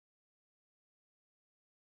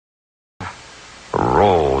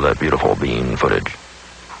that beautiful bean footage.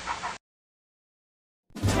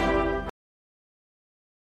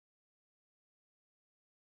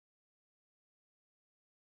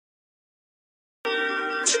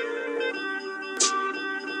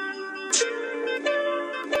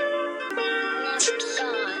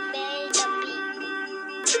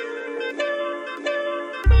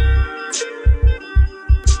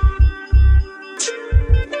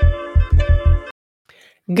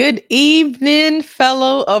 Good evening,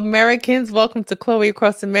 fellow Americans. Welcome to Chloe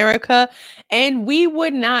Across America. And we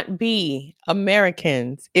would not be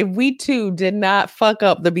Americans if we too did not fuck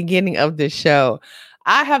up the beginning of this show.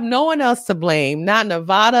 I have no one else to blame. Not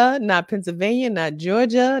Nevada, not Pennsylvania, not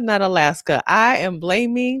Georgia, not Alaska. I am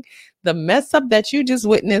blaming the mess up that you just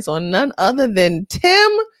witnessed on none other than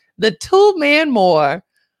Tim, the two-man Moore,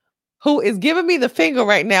 who is giving me the finger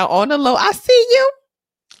right now on the low. I see you.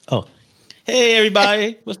 Oh. Hey,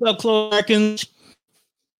 everybody. What's up, Chloe Americans?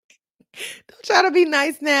 Don't try to be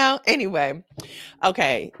nice now. Anyway,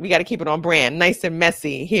 okay, we got to keep it on brand. Nice and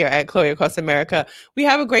messy here at Chloe Across America. We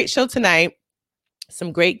have a great show tonight.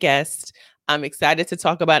 Some great guests. I'm excited to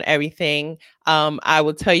talk about everything. I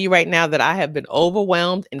will tell you right now that I have been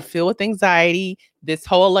overwhelmed and filled with anxiety. This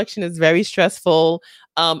whole election is very stressful.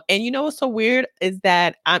 And you know what's so weird is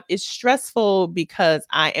that it's stressful because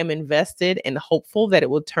I am invested and hopeful that it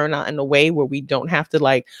will turn out in a way where we don't have to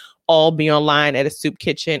like all be online at a soup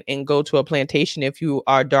kitchen and go to a plantation if you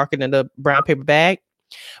are darker than a brown paper bag.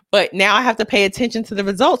 But now I have to pay attention to the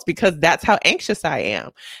results because that's how anxious I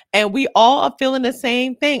am. And we all are feeling the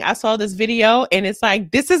same thing. I saw this video and it's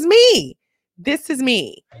like, this is me. This is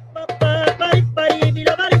me.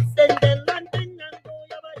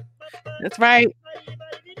 That's right.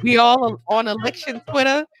 We all are on election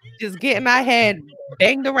Twitter, just getting our head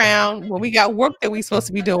banged around when we got work that we supposed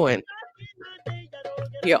to be doing.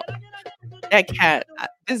 Yo, that cat,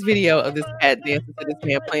 this video of this cat dancing to this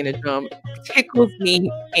man playing a drum tickles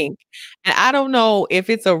me pink. And I don't know if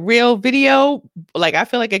it's a real video. Like, I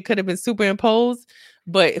feel like it could have been superimposed,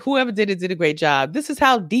 but whoever did it did a great job. This is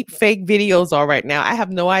how deep fake videos are right now. I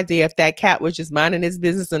have no idea if that cat was just minding his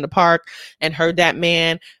business in the park and heard that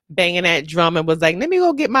man banging that drum and was like, let me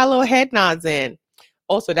go get my little head nods in.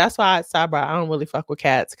 Also, that's why I don't really fuck with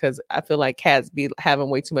cats because I feel like cats be having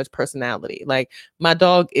way too much personality. Like, my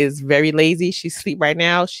dog is very lazy. She sleeps right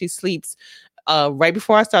now. She sleeps right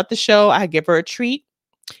before I start the show. I give her a treat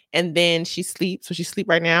and then she sleeps. So she sleeps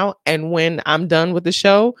right now. And when I'm done with the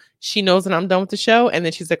show, she knows that I'm done with the show. And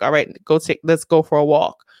then she's like, all right, let's go for a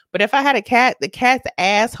walk. But if I had a cat, the cat's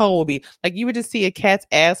asshole would be like, you would just see a cat's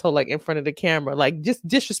asshole like in front of the camera, like just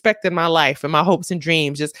disrespecting my life and my hopes and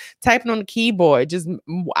dreams, just typing on the keyboard.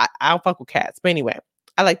 I don't fuck with cats. But anyway,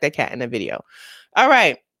 I like that cat in the video. All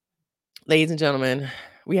right, ladies and gentlemen,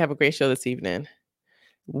 we have a great show this evening.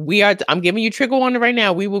 I'm giving you trigger warning right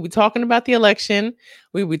now. We will be talking about the election.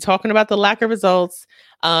 We will be talking about the lack of results,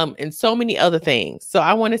 and so many other things. So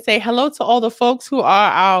I want to say hello to all the folks who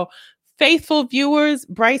are our faithful viewers.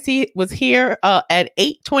 Brycey was here at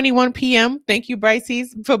 8:21 p.m. Thank you, Brycey,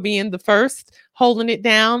 for being the first, holding it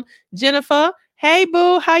down. Jennifer, hey,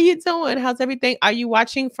 boo, how you doing? How's everything? Are you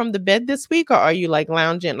watching from the bed this week or are you like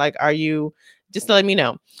lounging? Like, are you... Just to let me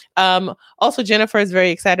know. Also, Jennifer is very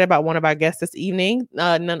excited about one of our guests this evening,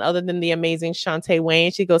 none other than the amazing Shantae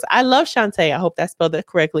Wayne. She goes, I love Shantae. I hope that spelled it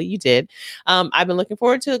correctly. You did. I've been looking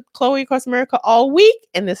forward to Chloe Across America all week,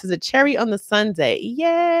 and this is a cherry on the Sunday.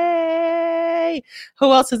 Yay!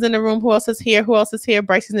 Who else is in the room? Who else is here?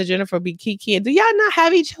 Bryson and Jennifer be Kiki. And do y'all not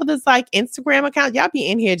have each other's like Instagram account? Y'all be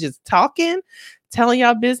in here just talking, telling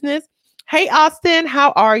y'all business. Hey, Austin,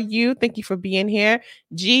 how are you? Thank you for being here.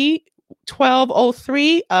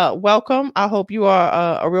 G1203, welcome. I hope you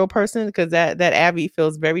are a real person because that Abby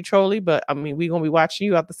feels very trolly, but I mean, we're gonna be watching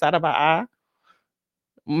you out the side of our eye,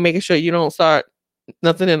 making sure you don't start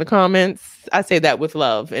nothing in the comments. I say that with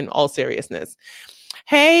love in all seriousness.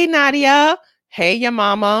 Hey, Nadia. Hey, your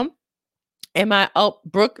mama.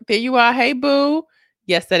 Brooke, there you are. Hey, boo.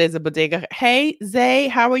 Yes, that is a bodega. Hey, Zay,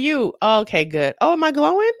 how are you? Okay, good. Oh, am I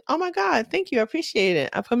glowing? Oh my God. Thank you. I appreciate it.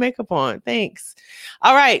 I put makeup on. Thanks.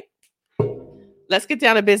 All right. Let's get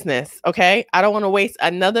down to business, okay? I don't want to waste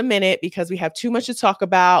another minute because we have too much to talk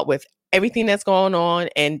about with everything that's going on.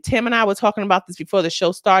 And Tim and I were talking about this before the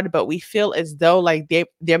show started, but we feel as though like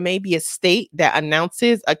there may be a state that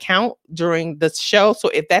announces a count during the show. So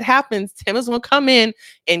if that happens, Tim is going to come in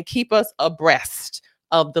and keep us abreast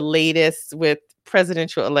of the latest with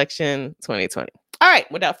presidential election 2020. All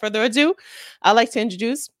right, without further ado, I'd like to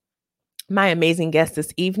introduce my amazing guest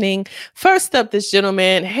this evening. First up, this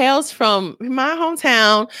gentleman hails from my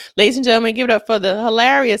hometown. Ladies and gentlemen, give it up for the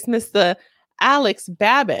hilarious Mr. Alex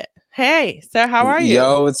Babbitt. Hey, sir, how are you?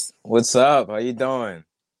 Yo, what's up? How you doing?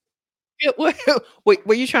 Wait,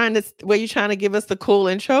 were you trying to give us the cool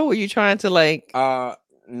intro? Were you trying to like?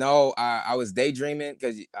 No, I was daydreaming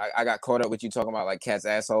because I got caught up with you talking about like cat's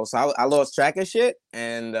asshole, so I lost track of shit,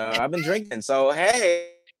 and I've been drinking. So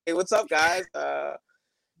hey, what's up, guys?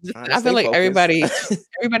 I feel like everybody has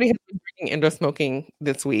been drinking and or smoking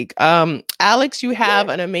this week. Alex, you have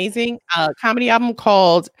an amazing comedy album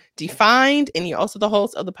called Defined, and you're also the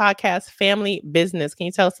host of the podcast Family Business. Can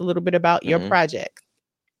you tell us a little bit about your project?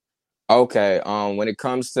 Okay. When it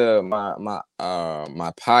comes to my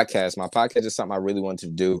podcast is something I really wanted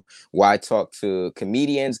to do, where I talk to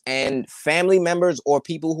comedians and family members or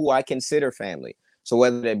people who I consider family. So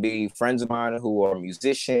whether they be friends of mine who are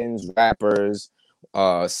musicians, rappers,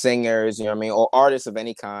 singers, you know what I mean, or artists of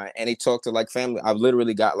any kind, and they talk to like family. I've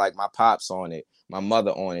literally got like my pops on it, my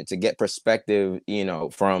mother on it, to get perspective, you know,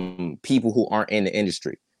 from people who aren't in the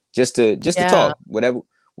industry, just to talk.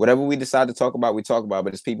 Whatever we decide to talk about, we talk about,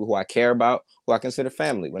 but it's people who I care about, who I consider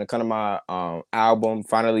family. When it comes to my album,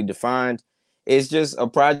 Finally Defined, it's just a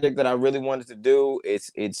project that I really wanted to do.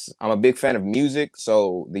 I'm a big fan of music,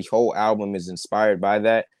 so the whole album is inspired by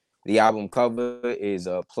that. The album cover is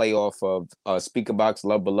a play off of Speakerboxxx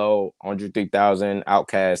Love Below, Andre 3000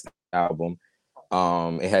 Outkast album.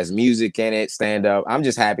 It has music in it, stand up. I'm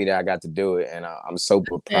just happy that I got to do it, and I'm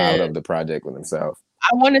super proud of the project with himself.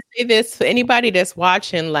 I want to say this for anybody that's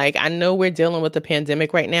watching. Like, I know we're dealing with the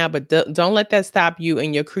pandemic right now, but don't let that stop you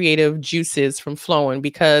and your creative juices from flowing,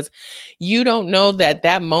 because you don't know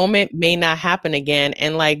that moment may not happen again.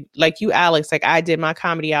 And like you, Alex, like I did my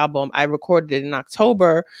comedy album. I recorded it in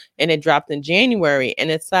October and it dropped in January. And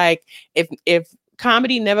it's like, if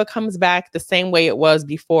comedy never comes back the same way it was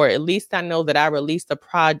before, at least I know that I released a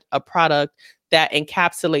product that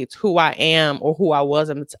encapsulates who I am or who I was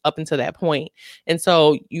up until that point. And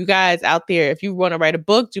so you guys out there, if you want to write a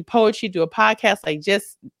book, do poetry, do a podcast, like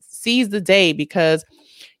just seize the day, because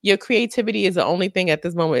your creativity is the only thing at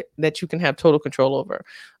this moment that you can have total control over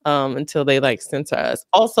until they like censor us.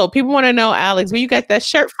 Also, people want to know, Alex, where you got that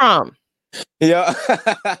shirt from? Yeah.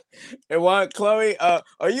 And what, Chloe,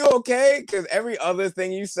 are you okay? Because every other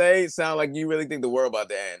thing you say sound like you really think the world about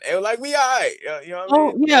to end. And like, we all right. You know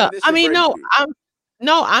what I mean? Yeah. I mean,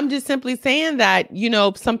 I'm just simply saying that, you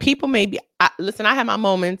know, some people may be, listen, I have my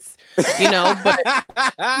moments, you know, but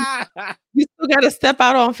you still got to step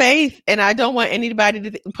out on faith. And I don't want anybody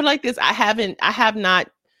to put like this. I have not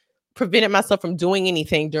prevented myself from doing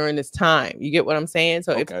anything during this time. You get what I'm saying?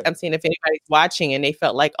 So if anybody's watching and they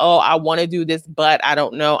felt like, oh, I want to do this, but I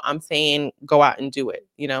don't know, I'm saying go out and do it,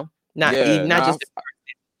 you know, I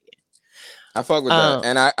fuck with that.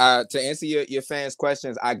 And I to answer your fans'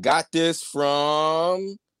 questions, I got this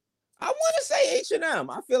from, I want to say H&M.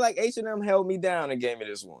 I feel like H&M held me down and gave me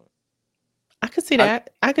this one. I could see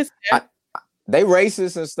that. They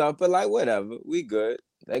racist and stuff, but like whatever, we good.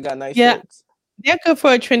 They got nice shirts. They're good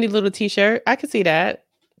for a trendy little t-shirt. I could see that.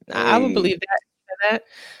 Hey. I would believe that.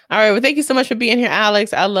 All right. Well, thank you so much for being here,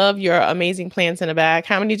 Alex. I love your amazing plants in the back.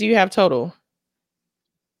 How many do you have total?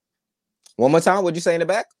 One more time. What'd you say in the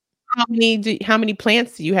back? How many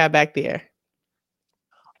plants do you have back there?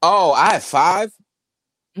 Oh, I have 5.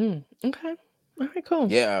 Okay. All right,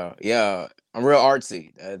 cool. Yeah. I'm real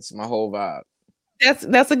artsy. That's my whole vibe.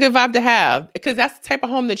 That's a good vibe to have, because that's the type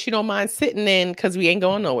of home that you don't mind sitting in because we ain't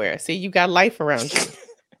going nowhere. See, you got life around you.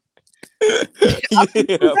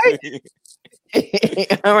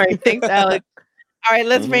 All right. Thanks, Alex. All right,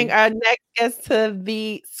 let's bring our next guest to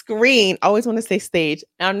the screen. I always want to say stage.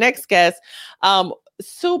 Our next guest,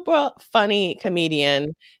 super funny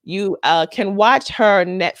comedian. You can watch her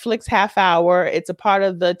Netflix half hour. It's a part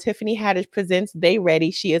of the Tiffany Haddish Presents They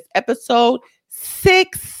Ready. She is episode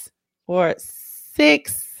 6 or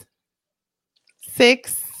 6.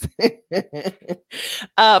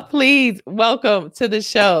 Please welcome to the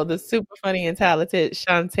show the super funny and talented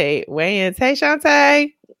Shantae Wayans. Hey,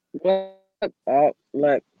 Shantae. Oh,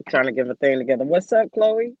 look, trying to get a thing together. What's up,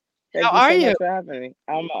 Chloe? How are you? Much for having me.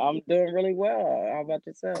 I'm doing really well. How about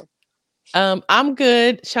yourself? I'm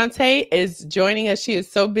good. Shantae is joining us. She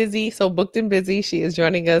is so busy, so booked and busy. She is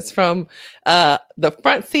joining us from the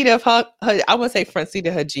front seat of her I wouldn't say front seat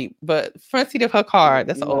of her Jeep, but front seat of her car.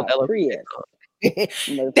 That's an old Prius.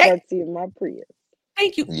 The front seat of my Prius.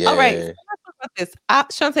 Thank you. Yeah. All right. So let's talk about this.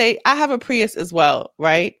 Shantae, I have a Prius as well,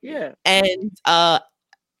 right? Yeah. And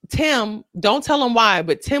Tim, don't tell him why,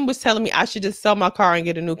 but Tim was telling me I should just sell my car and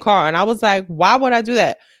get a new car. And I was like, why would I do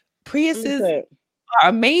that? Priuses are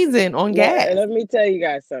amazing on gas. And let me tell you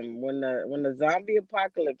guys something. When the zombie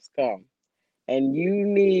apocalypse comes and you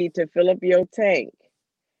need to fill up your tank,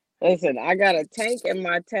 Listen, I got a tank in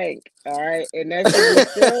my tank, all right, and that should be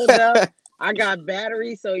filled up. I got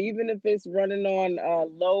battery, so even if it's running on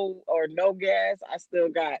low or no gas, I still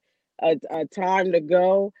got a time to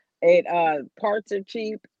go. It parts are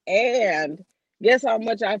cheap, and guess how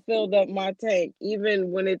much I filled up my tank,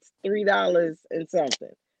 even when it's $3 and something,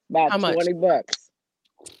 How about much? $20.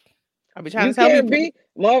 I'll be trying You to tell can't people. be.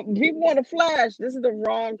 Well, people want to flash. This is the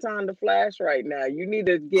wrong time to flash right now. You need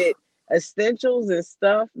to get essentials and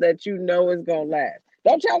stuff that you know is gonna last.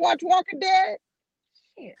 Don't y'all watch Walking Dead?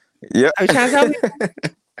 Shit. Yep. I was trying to tell people.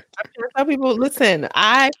 Tell people, listen,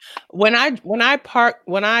 when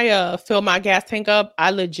I fill my gas tank up,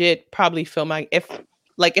 I legit probably fill my if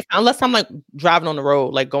unless I'm like driving on the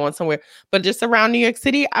road, like going somewhere, but just around New York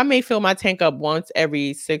City, I may fill my tank up once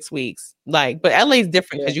every 6 weeks. Like, but LA is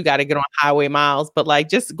different Yeah. because you got to get on highway miles. But like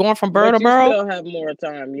just going from borough But to you borough, still have more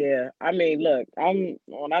time. Yeah. I mean, look, when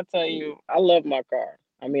I tell you, I love my car.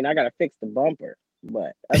 I mean, I gotta fix the bumper,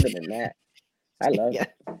 but other than that, I love yeah.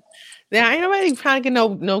 it. Yeah, ain't nobody trying to get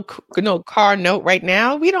no car note right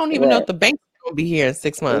now. We don't even know if Right. the bank's gonna be here in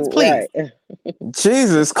 6 months. Please. Right.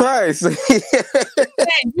 Jesus Christ. Man,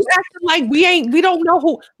 you acting like we don't know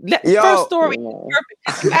who. First Yo, story, No.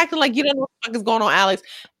 perfect. You acting like you don't know what the fuck is going on, Alex.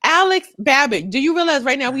 Alex Babbitt, do you realize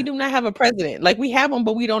right now we do not have a president? Like we have one,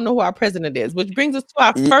 but we don't know who our president is, which brings us to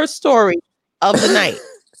our Ye- first story of the night.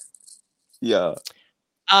 yeah.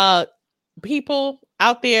 People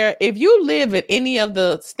out there, if you live in any of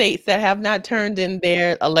the states that have not turned in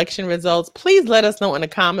their election results, please let us know in the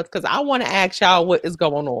comments because I want to ask y'all what is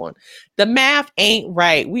going on. The math ain't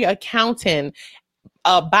right. We are counting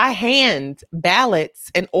by hand ballots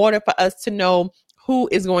in order for us to know who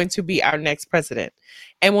is going to be our next president.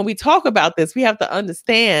 And when we talk about this, we have to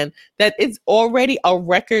understand that it's already a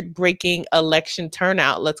record-breaking election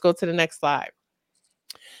turnout. Let's go to the next slide.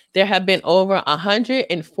 There have been over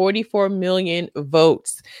 144 million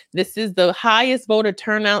votes. This is the highest voter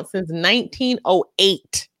turnout since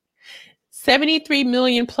 1908. 73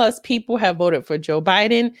 million plus people have voted for Joe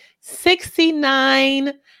Biden.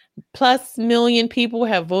 69 plus million people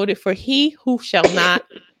have voted for he who shall not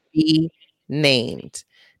be named.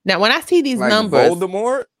 Now, when I see these Like numbers,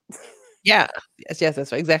 Voldemort? yeah, yes,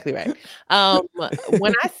 that's right, exactly right.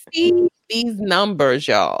 When I see these numbers,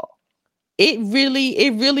 y'all, it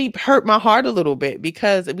really hurt my heart a little bit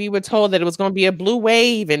because we were told that it was going to be a blue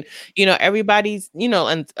wave and everybody's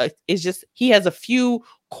and it's just he has a few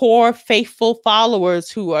core faithful followers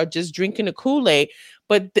who are just drinking the Kool-Aid,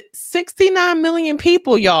 but 69 million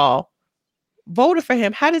people, y'all, voted for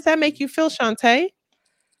him. How does that make you feel, Shantae?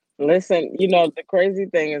 Listen, the crazy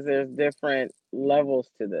thing is there's different levels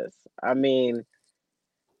to this. I mean,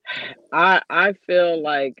 I feel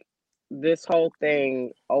like this whole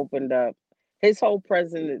thing opened up his whole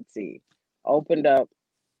presidency opened up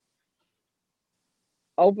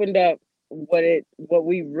what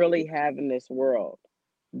we really have in this world.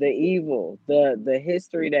 The evil, the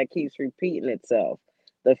history that keeps repeating itself.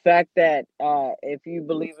 The fact that if you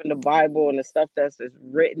believe in the Bible and the stuff that's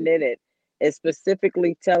written in it, it's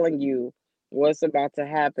specifically telling you what's about to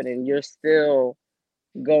happen, and you're still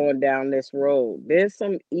going down this road. There's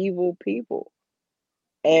some evil people,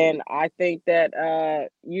 and I think that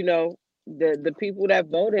the people that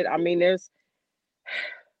voted. I mean,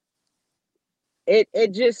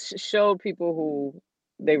 it just showed people who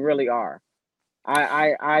they really are.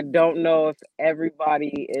 I don't know if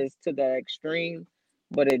everybody is to that extreme,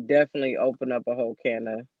 but it definitely opened up a whole can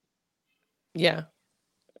of. Yeah.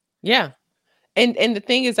 Yeah. And the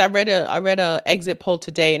thing is, I read a exit poll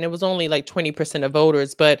today, and it was only like 20% of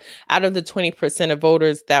voters, but out of the 20% of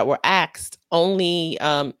voters that were asked, only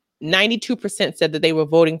 92% said that they were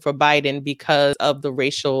voting for Biden because of the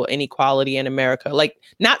racial inequality in America. Like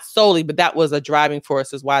not solely, but that was a driving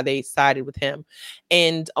force is why they sided with him.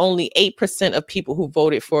 And only 8% of people who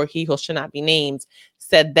voted for he who should not be named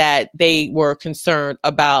said that they were concerned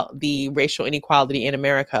about the racial inequality in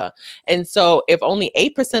America. And so if only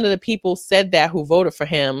 8% of the people said that who voted for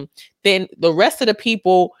him, then the rest of the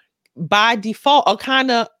people by default are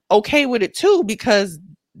kind of okay with it too because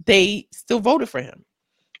they still voted for him.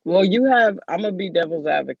 Well, I'm gonna be devil's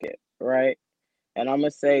advocate, right? And I'm gonna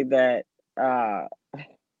say that uh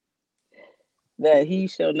that he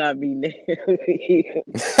shall not be named.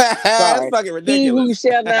 That's Sorry, fucking he who ridiculous.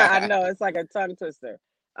 shall not. I know it's like a tongue twister.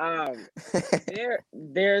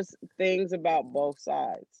 There's things about both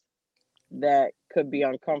sides that could be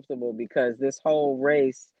uncomfortable because this whole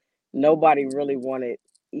race, nobody really wanted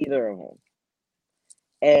either of them.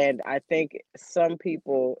 And I think some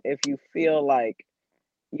people, if you feel like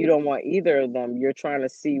you don't want either of them, you're trying to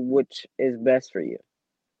see which is best for you.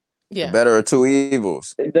 The better of two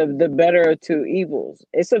evils. The better of two evils.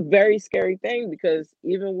 It's a very scary thing because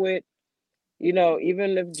even with,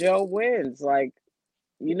 even if Joe wins, like,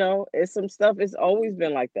 it's some stuff. It's always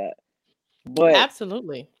been like that. But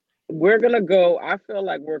Absolutely. we're gonna go. I feel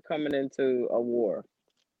like we're coming into a war,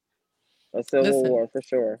 a civil war for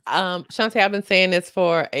sure. Shantae, I've been saying this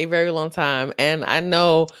for a very long time, and I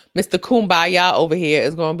know Mr. Kumbaya over here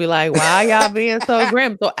is going to be like, "Why y'all being so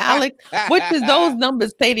grim?" So, Alex, what does those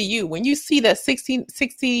numbers say to you when you see that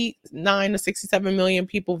 69 to 67 million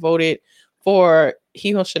people voted for he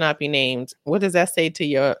who should not be named? What does that say to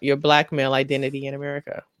your black male identity in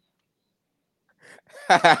America?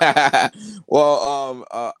 Well,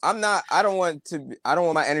 I don't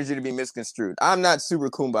want my energy to be misconstrued. I'm not super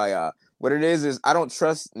kumbaya. What it is I don't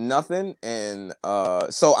trust nothing, and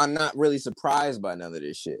so I'm not really surprised by none of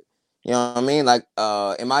this shit. You know what I mean? Like,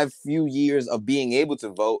 in my few years of being able to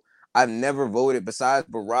vote, I've never voted besides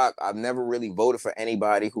Barack. I've never really voted for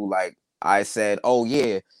anybody who, like, I said, oh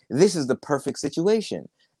yeah, this is the perfect situation.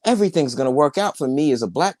 Everything's gonna work out for me as a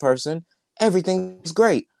black person. Everything's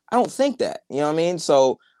great. I don't think that, you know what I mean?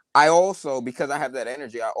 So I also, because I have that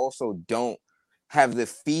energy, I also don't have the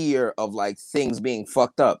fear of like things being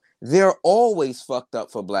fucked up. They're always fucked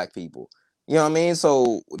up for black people. You know what I mean?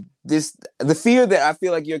 So the fear that I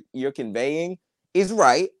feel like you're conveying is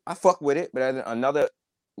right. I fuck with it, but at another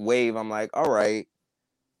wave, I'm like, all right,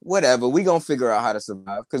 whatever. We gonna figure out how to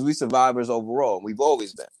survive because we survivors overall. We've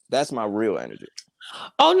always been. That's my real energy.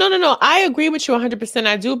 Oh, no. I agree with you 100%.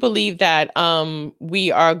 I do believe that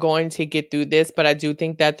we are going to get through this, but I do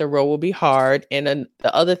think that the road will be hard. And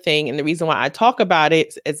the other thing, and the reason why I talk about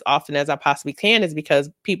it as often as I possibly can is because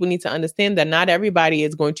people need to understand that not everybody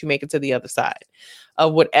is going to make it to the other side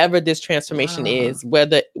of whatever this transformation is,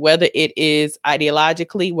 whether it is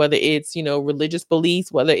ideologically, whether it's, religious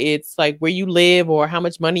beliefs, whether it's like where you live or how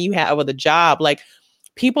much money you have or the job, like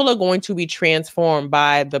people are going to be transformed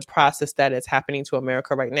by the process that is happening to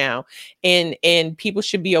America right now. And people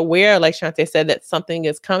should be aware, like Shantae said, that something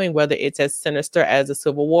is coming, whether it's as sinister as a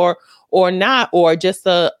civil war or not, or just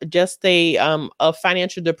a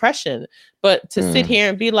financial depression. But to sit here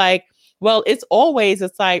and be like, well, it's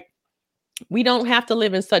like, we don't have to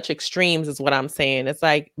live in such extremes is what I'm saying. It's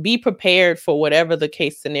like, be prepared for whatever the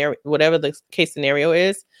case scenario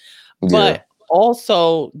is, but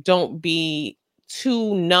also don't be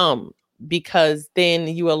too numb, because then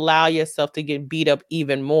you allow yourself to get beat up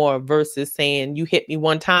even more versus saying you hit me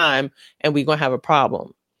one time and we're going to have a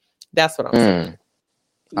problem. That's what I'm saying.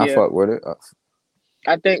 I fuck with it.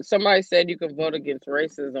 I think somebody said you can vote against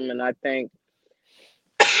racism, and I think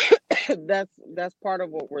that's part of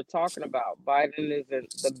what we're talking about. Biden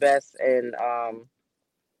isn't the best in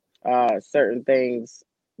certain things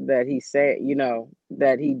that he said,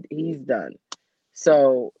 that he's done.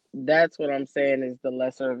 So that's what I'm saying is the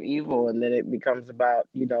lesser of evil, and then it becomes about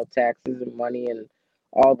taxes and money and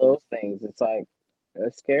all those things. It's like,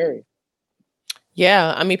 it's scary.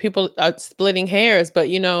 Yeah, I mean, people are splitting hairs, but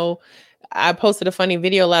I posted a funny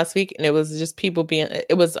video last week, and it was just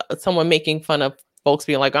it was someone making fun of folks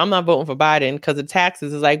being like, I'm not voting for Biden because of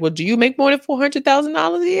taxes. It's like, well, do you make more than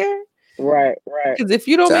 $400,000 a year? Right. Because if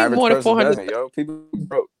you don't make more than $400,000, people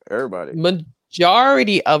broke. Everybody.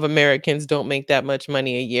 Majority of Americans don't make that much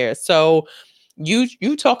money a year. So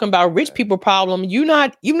you talking about rich people problem? You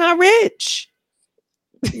not rich.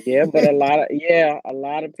 Yeah, but a lot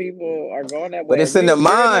of people are going that way. But it's in the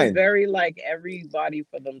mind. Very like everybody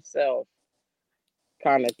for themselves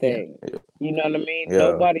kind of thing. Yeah. You know what I mean? Yeah.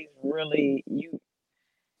 Nobody's really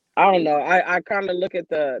I don't know. I kind of look at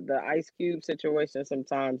the Ice Cube situation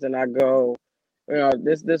sometimes, and I go,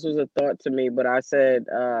 this was a thought to me, but I said,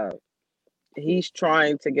 he's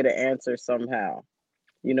trying to get an answer somehow.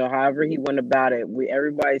 However he went about it.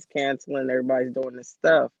 Everybody's canceling, everybody's doing this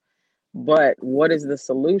stuff. But what is the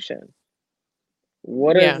solution?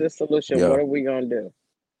 What is the solution? Yeah. What are we gonna do?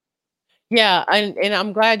 Yeah, and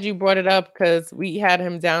I'm glad you brought it up because we had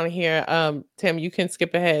him down here. Tim, you can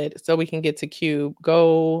skip ahead so we can get to Cube.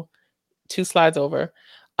 Go 2 slides over.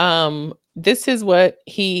 This is what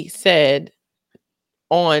he said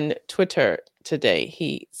on Twitter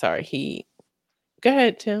today. Go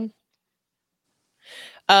ahead, Tim.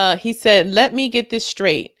 He said, let me get this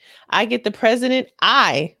straight. I get the president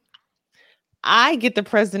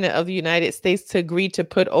of the United States to agree to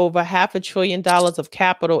put over $500 billion of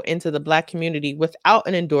capital into the Black community without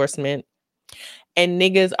an endorsement. And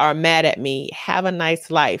niggas are mad at me. Have a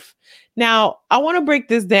nice life. Now, I want to break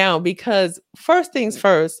this down because first things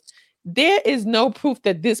first, there is no proof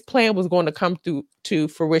that this plan was going to come to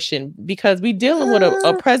fruition because we're dealing with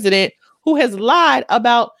a president who has lied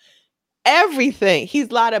about everything.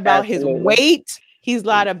 He's lied about his Absolutely. weight. He's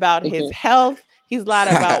lied about his health. He's lied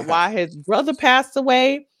about why his brother passed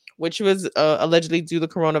away, which was allegedly due to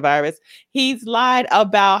coronavirus. He's lied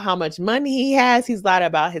about how much money he has. He's lied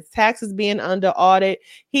about his taxes being under audit.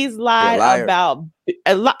 He's lied about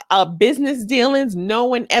business dealings,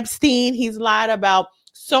 knowing Epstein. He's lied about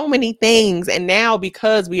so many things. And now,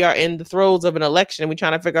 because we are in the throes of an election, we're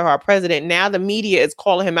trying to figure out our president. Now the media is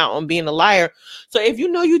calling him out on being a liar. So if you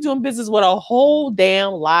know you're doing business with a whole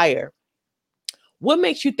damn liar, what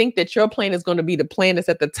makes you think that your plan is going to be the plan that's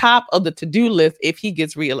at the top of the to-do list if he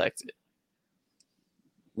gets reelected?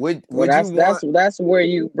 That's where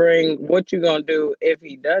you bring what you're gonna do if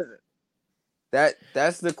he doesn't.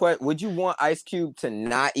 That's the question. Would you want Ice Cube to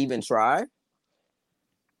not even try?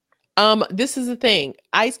 This is the thing.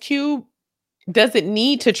 Ice Cube doesn't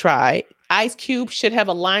need to try. Ice Cube should have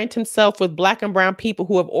aligned himself with Black and brown people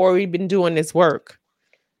who have already been doing this work.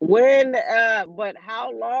 But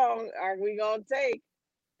how long are we gonna take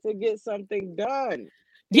to get something done?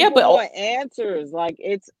 People want answers. Like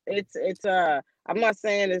it's I'm not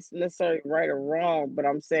saying it's necessarily right or wrong, but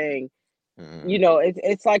I'm saying,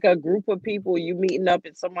 it's like a group of people you meeting up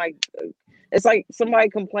and it's like somebody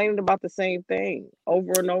complaining about the same thing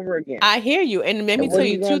over and over again. I hear you. And let me tell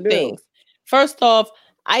you two things. First off,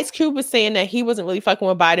 Ice Cube was saying that he wasn't really fucking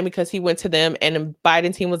with Biden because he went to them and the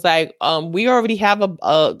Biden team was like, we already have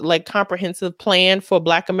a like comprehensive plan for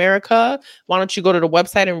Black America. Why don't you go to the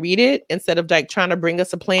website and read it instead of like trying to bring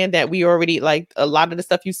us a plan that we already, like, a lot of the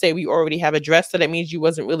stuff you say we already have addressed. So that means you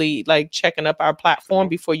wasn't really like checking up our platform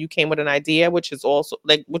before you came with an idea, which is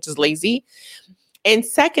lazy. And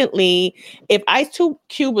secondly, if Ice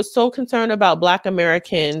Cube was so concerned about Black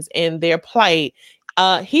Americans and their plight,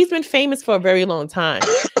 he's been famous for a very long time.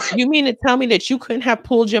 You mean to tell me that you couldn't have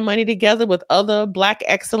pulled your money together with other Black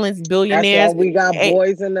excellence billionaires? That's why we got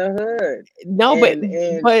boys in the hood. No, but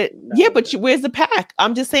where's the pack?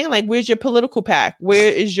 I'm just saying, like, where's your political pack?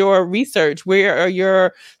 Where is your research? Where are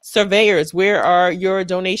your surveyors? Where are your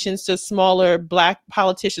donations to smaller Black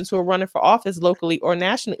politicians who are running for office locally or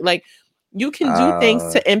nationally? Like, you can do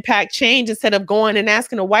things to impact change instead of going and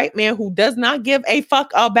asking a white man who does not give a fuck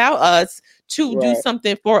about us to do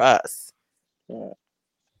something for us.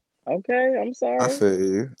 Okay, I'm sorry. I feel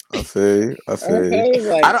you.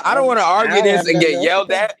 Like, I don't want to argue this and get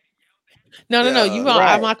yelled at. No.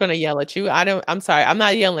 I'm not going to yell at you. I'm sorry. I'm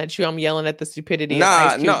not yelling at you. I'm yelling at the stupidity of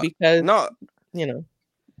Ice Cube because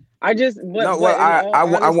I just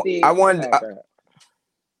I wanted.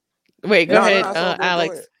 Wait, go ahead,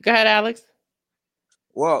 Alex. Go ahead, Alex.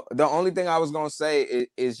 Well, the only thing I was gonna say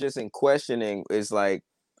is just in questioning is like,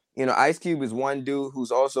 Ice Cube is one dude who's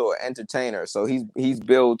also an entertainer, so he's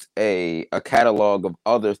built a catalog of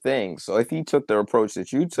other things. So if he took the approach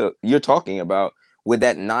that you're talking about, would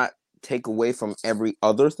that not take away from every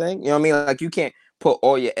other thing? You know what I mean? Like, you can't put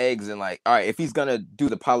all your eggs in, like, all right, if he's gonna do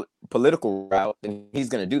the political route, then he's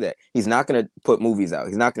gonna do that. He's not gonna put movies out.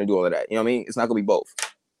 He's not gonna do all of that. You know what I mean? It's not gonna be both.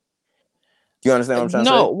 Do you understand what I'm trying to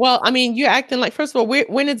say? No, well, I mean, you're acting like, first of all,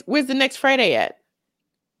 where's the next Friday at?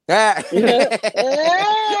 You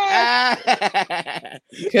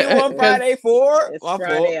want Friday 4? It's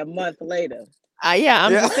Friday a month later. Yeah,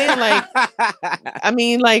 I'm just saying, like, I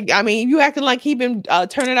mean, you acting like he been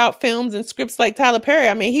turning out films and scripts like Tyler Perry.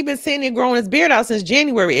 I mean, he been sitting there growing his beard out since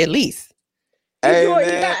January at least. Hey, man, he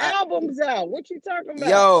got albums out. What you talking about?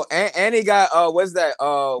 Yo, and he got what's that?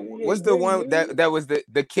 What's the one that was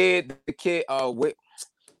the kid?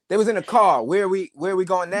 They was in a car. Where are we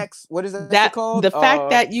going next? What is that called? The fact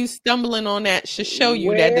that you stumbling on that should show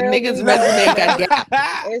you that the niggas resume got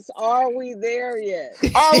gaps. It's are we there yet?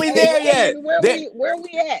 Are we there yet? Where we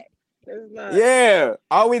at? Yeah,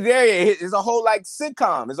 are we there yet? It's a whole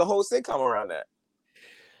sitcom. There's a whole sitcom around that.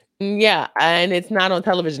 Yeah, and it's not on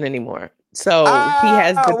television anymore. So he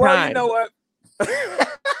has the time. Well, you know what?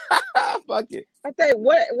 Fuck it. I think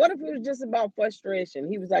what if it was just about frustration?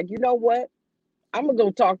 He was like, you know what? I'm gonna go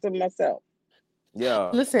talk to myself.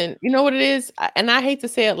 Yeah. Listen, you know what it is, and I hate to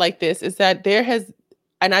say it like this, is that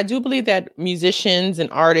and I do believe that musicians and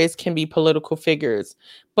artists can be political figures,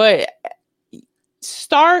 but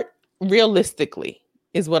start realistically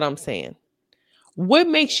is what I'm saying. What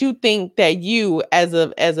makes you think that you, as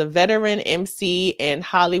a veteran MC and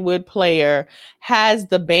Hollywood player, has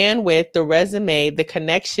the bandwidth, the resume, the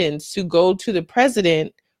connections to go to the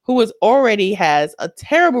president, who already has a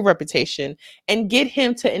terrible reputation, and get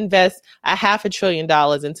him to invest $500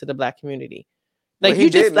 billion into the Black community? Like, he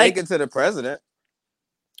did make it to the president.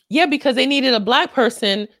 Yeah, because they needed a Black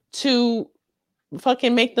person to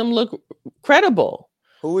fucking make them look credible.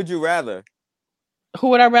 Who would you rather? Who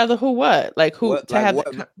would I rather? Who what? Like who what, to have?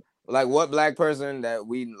 like what black person that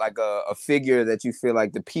we like a figure that you feel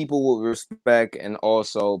like the people would respect and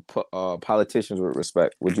also politicians would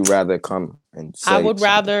respect? Would you rather come and say I would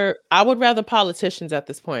something? rather politicians at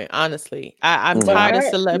this point, honestly. I'm Mhm. But tired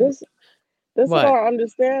of this what what? I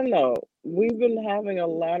understand though. We've been having a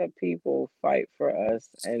lot of people fight for us,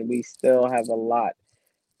 and we still have a lot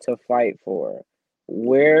to fight for.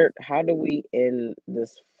 How do we end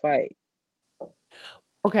this fight?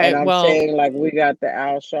 Okay, And I'm well, saying like we got the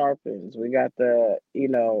Al Sharptons, we got the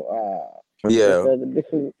what's Yeah. the other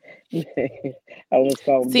dude? I almost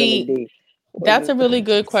called him Billy see, D. What's that's his a really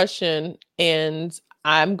good question, and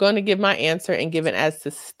I'm going to give my answer and give it as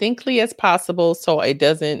distinctly as possible so it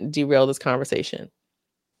doesn't derail this conversation.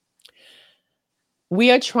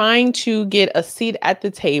 We are trying to get a seat at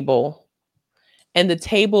the table, and the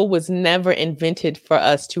table was never invented for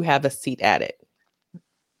us to have a seat at it.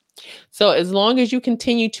 So as long as you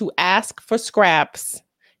continue to ask for scraps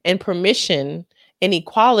and permission and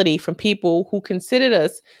equality from people who considered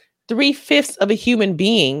us 3/5 of a human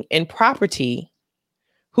being and property,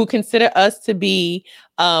 who consider us to be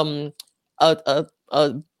a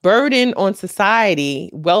burden on society,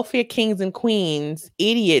 welfare kings and queens,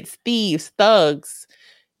 idiots, thieves, thugs,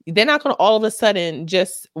 they're not going to all of a sudden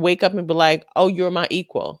just wake up and be like, oh, you're my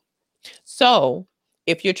equal. So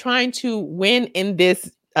if you're trying to win in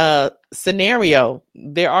this scenario,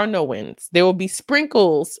 there are no wins. There will be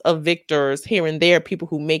sprinkles of victors here and there, people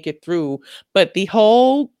who make it through, but the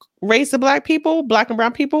whole race of black people, black and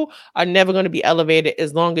brown people, are never going to be elevated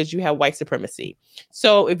as long as you have white supremacy.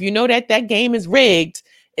 So if you know that that game is rigged,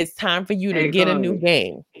 it's time for you to Hey, get a new Congress.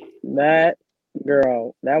 game. That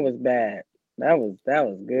girl, that was bad. That was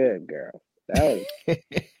good, girl. That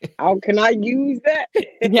was can I use that?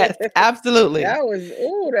 Yes, absolutely.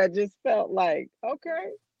 That just felt like,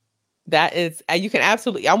 okay. That is, you can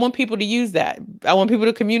absolutely, I want people to use that. I want people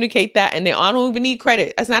to communicate that. And I don't even need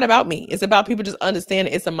credit. It's not about me. It's about people just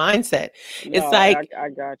understanding it's a mindset. It's No, like, I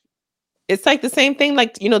got you. it's like the same thing.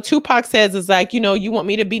 Like, Tupac says is like, you want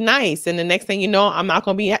me to be nice. And the next thing you know, I'm not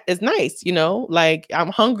going to be as nice, like I'm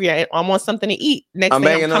hungry. I want something to eat. Next I'm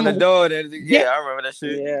thing banging on the door. Yeah. I remember that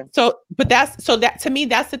shit. Yeah. So that to me,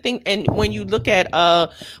 that's the thing. And when you look at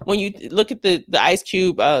the Ice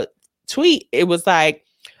Cube tweet, it was like,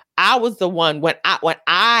 I was the one when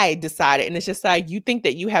I decided, and it's just like, you think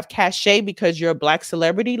that you have cachet because you're a black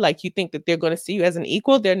celebrity, like you think that they're going to see you as an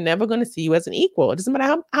equal. They're never going to see you as an equal. It doesn't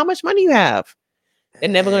matter how much money you have. They're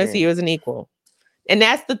never going to see you as an equal. And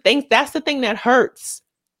that's the thing that hurts.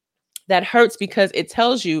 That hurts because it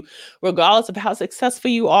tells you, regardless of how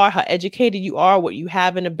successful you are, how educated you are, what you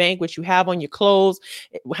have in the bank, what you have on your clothes,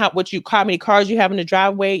 how many cars you have in the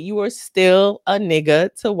driveway, you are still a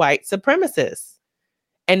nigga to white supremacists.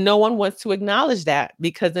 And no one wants to acknowledge that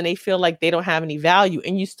because then they feel like they don't have any value.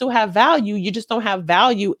 And you still have value. You just don't have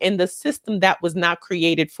value in the system that was not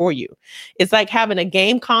created for you. It's like having a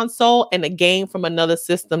game console and a game from another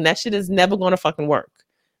system. That shit is never going to fucking work.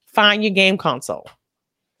 Find your game console.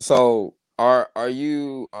 So are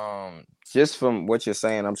you just from what you're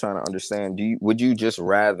saying, I'm trying to understand, would you just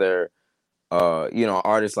rather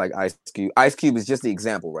artists like Ice Cube. Ice Cube is just the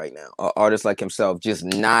example right now. Artists like himself just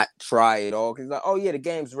not try it all because like, oh yeah, the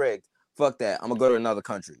game's rigged. Fuck that. I'm gonna go to another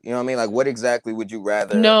country. You know what I mean? Like, what exactly would you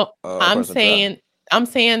rather? No, I'm saying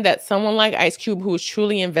that someone like Ice Cube, who is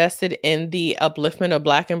truly invested in the upliftment of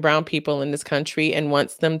black and brown people in this country and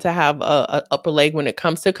wants them to have a upper leg when it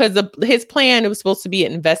comes to, because his plan, it was supposed to be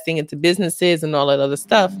investing into businesses and all that other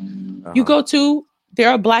stuff. There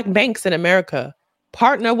are black banks in America.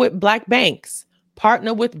 Partner with black banks.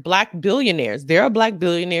 Partner with black billionaires. There are black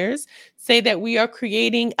billionaires. Say that we are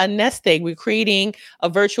creating a nest egg. We're creating a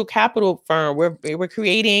virtual capital firm. We're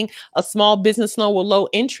creating a small business loan with low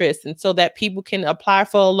interest. And so that people can apply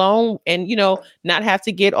for a loan and, not have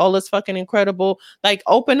to get all this fucking incredible, like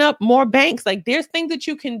open up more banks. Like there's things that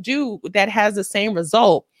you can do that has the same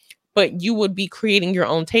result, but you would be creating your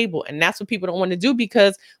own table. And that's what people don't want to do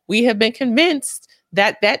because we have been convinced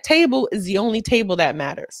that that table is the only table that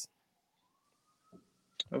matters.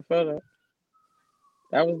 I felt it.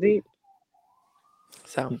 That was deep.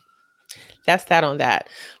 So that's that on that.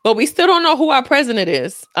 But we still don't know who our president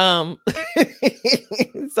is.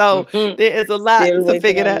 So there is a lot to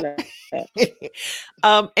figure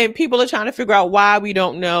out. And people are trying to figure out why we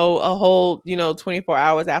don't know a whole, 24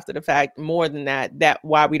 hours after the fact, more than that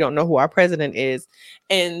why we don't know who our president is.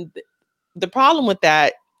 And the problem with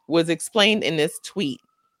that was explained in this tweet.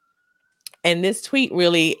 And this tweet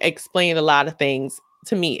really explained a lot of things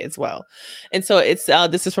to me as well. And so it's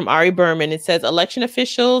this is from Ari Berman. It says election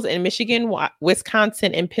officials in Michigan,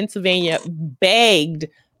 Wisconsin, and Pennsylvania begged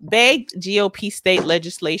begged GOP state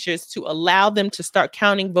legislatures to allow them to start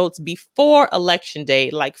counting votes before Election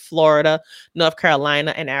Day, like Florida, North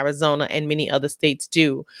Carolina, and Arizona, and many other states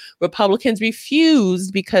do. Republicans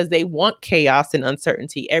refused because they want chaos and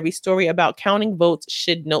uncertainty. Every story about counting votes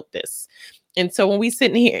should note this. And so when we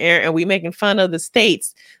sitting here and we making fun of the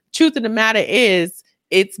states, truth of the matter is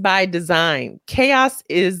it's by design. Chaos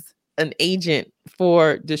is an agent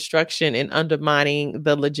for destruction and undermining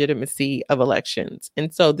the legitimacy of elections.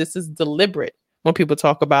 And so this is deliberate when people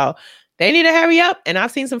talk about they need to hurry up. And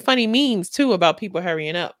I've seen some funny memes too about people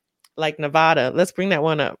hurrying up, like Nevada. Let's bring that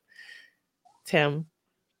one up. Tim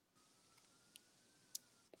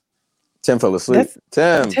fell asleep.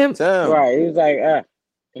 Tim. Right. He was like,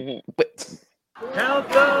 Count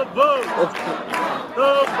the vote.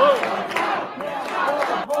 The vote.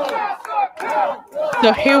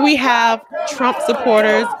 So here we have Trump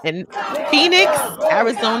supporters in Phoenix,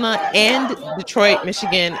 Arizona, and Detroit,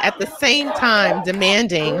 Michigan at the same time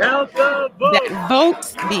demanding that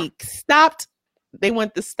votes be stopped. They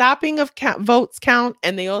want the stopping of votes count,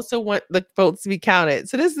 and they also want the votes to be counted.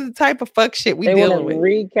 So this is the type of fuck shit we dealing with. They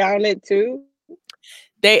want to recount it too?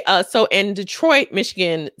 They so in Detroit,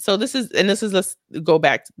 Michigan, let's go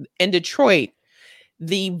back. In Detroit,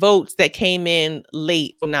 the votes that came in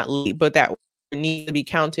late, well, not late, but that need to be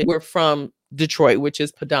counted were from Detroit, which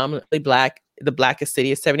is predominantly black. The blackest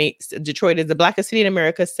city is 78. Detroit is the blackest city in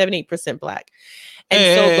America, 78% black. And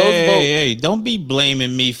hey, don't be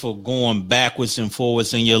blaming me for going backwards and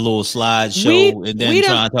forwards in your little slideshow and then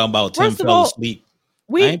trying to talk about Tim fell asleep.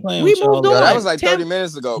 We moved on. That was like 30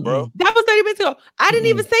 minutes ago, bro. That was 30 minutes ago. I didn't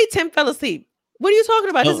even say Tim fell asleep. What are you talking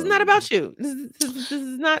about? This is not about you. This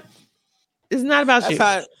is not. It's not about you.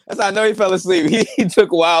 That's how I know he fell asleep. He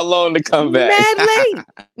took a while long to come back.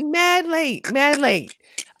 Mad late.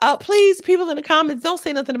 Please, people in the comments, don't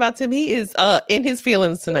say nothing about Tim. He is in his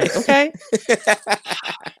feelings tonight, okay?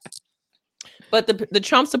 But the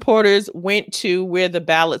Trump supporters went to where the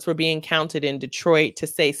ballots were being counted in Detroit to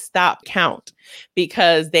say stop count,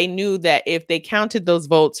 because they knew that if they counted those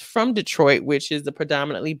votes from Detroit, which is a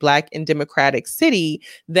predominantly black and democratic city,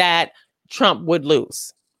 that Trump would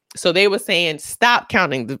lose. So they were saying, stop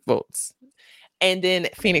counting the votes. And then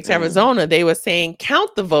Phoenix, Arizona, they were saying,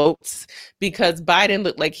 count the votes, because Biden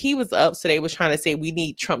looked like he was up. So they were trying to say, we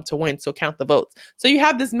need Trump to win. So count the votes. So you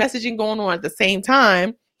have this messaging going on at the same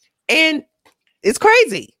time. And it's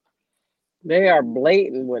crazy. They are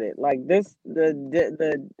blatant with it. Like this,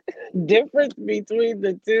 the difference between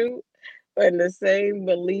the two and the same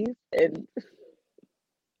belief. And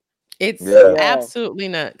it's absolutely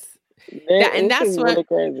nuts. That's really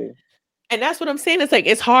crazy. And that's what I'm saying. It's like,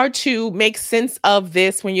 it's hard to make sense of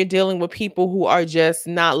this when you're dealing with people who are just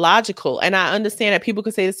not logical. And I understand that people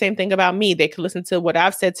could say the same thing about me. They could listen to what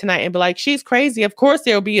I've said tonight and be like, she's crazy. Of course,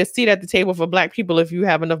 there'll be a seat at the table for black people if you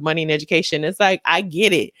have enough money and education. It's like, I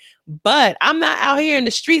get it. But I'm not out here in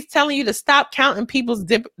the streets telling you to stop counting people's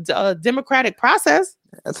democratic process.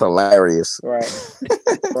 That's hilarious. Right.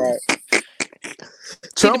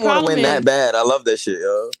 Trump want to win that bad. I love that shit,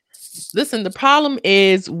 yo. Listen, the problem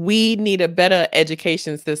is we need a better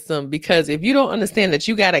education system, because if you don't understand that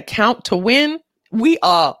you got to count to win, we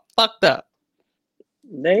are fucked up.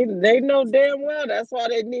 They know damn well that's why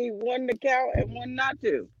they need one to count and one not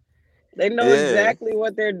to. They know exactly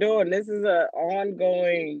what they're doing. This is an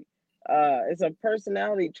ongoing, it's a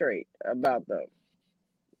personality trait about them.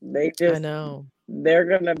 They just, I know. They're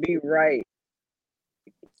going to be right.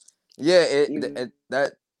 Yeah,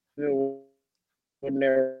 that... when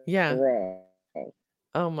they're wrong.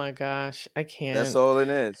 Oh my gosh, I can't. That's all it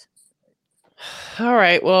is. All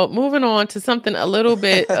right, well, moving on to something a little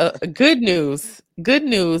bit good news. Good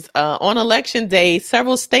news. On election day,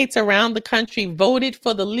 several states around the country voted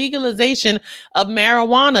for the legalization of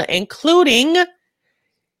marijuana, including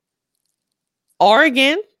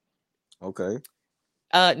Oregon,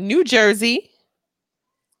 New Jersey,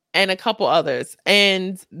 and a couple others.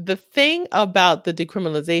 And the thing about the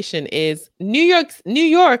decriminalization is New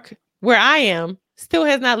York, where I am, still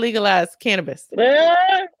has not legalized cannabis. No,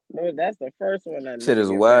 that's the first one. Shit is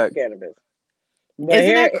whack. Cannabis. But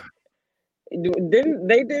they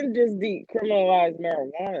didn't just decriminalize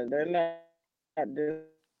marijuana. They're not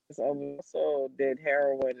just also did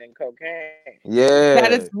heroin and cocaine. Yeah,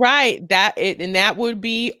 that is right. That would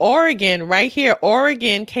be Oregon right here.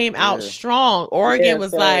 Oregon came out strong. Oregon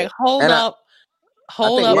was like, hold up,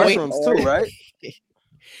 mushrooms too, right?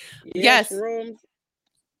 Yes. Mushrooms.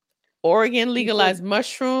 Oregon legalized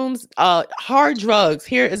mushrooms, hard drugs.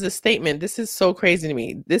 Here is a statement. This is so crazy to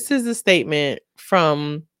me. This is a statement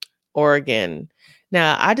from Oregon.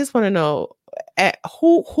 Now, I just want to know,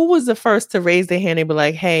 who was the first to raise their hand and be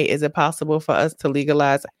like, "Hey, is it possible for us to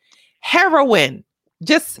legalize heroin?"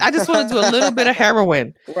 I just want to do a little bit of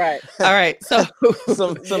heroin. Right. All right. So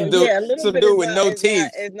some dude with no teeth.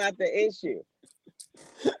 It's not the issue.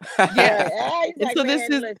 Yeah. He's like, so man, this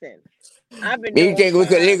is. listen, I've been. You think we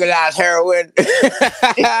could legalize heroin?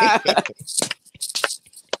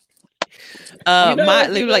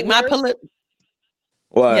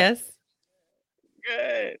 What? Yes.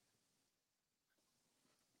 Good.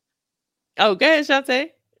 Oh, go ahead, Shantae.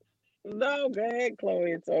 No, go ahead,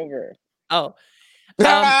 Chloe. It's over. Oh,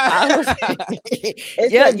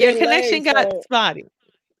 your connection got spotty.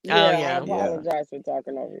 I apologize for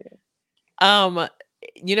talking over you. I'm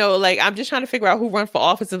just trying to figure out who run for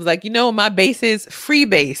office. It was like, my base is free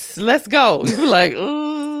base. Let's go. You were like,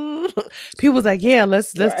 people was like, yeah,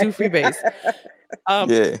 let's do free base.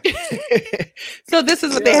 Yeah. So this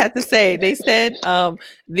is what they had to say. They said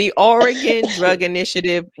the Oregon Drug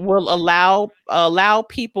Initiative will allow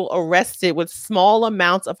people arrested with small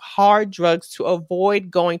amounts of hard drugs to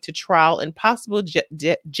avoid going to trial and possible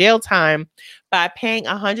jail time by paying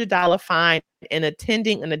 $100 fine and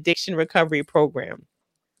attending an addiction recovery program.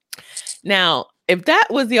 Now, if that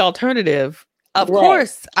was the alternative, of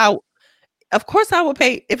course I would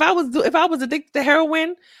pay. If I was addicted to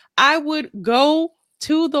heroin, I would go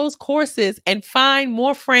to those courses and find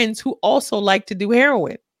more friends who also like to do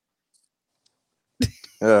heroin.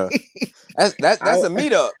 Yeah, that's a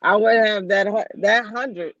meetup. I would have that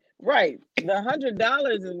 $100. Right, the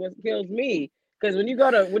 $100 is what kills me, because when you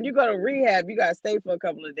go to rehab, you gotta stay for a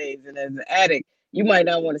couple of days, and as an addict, you might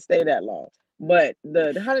not want to stay that long. But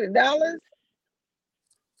the $100,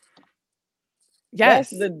 yes,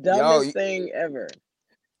 that's the dumbest thing ever.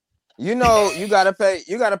 You gotta pay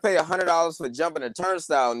 $100 for jumping a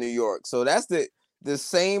turnstile in New York. So that's the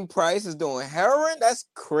same price as doing heroin. That's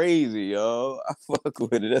crazy, yo. I fuck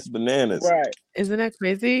with it. That's bananas. Right? Isn't that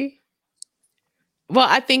crazy? Well,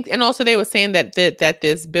 I think, and also they were saying that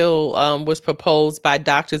this bill was proposed by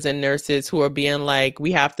doctors and nurses who are being like,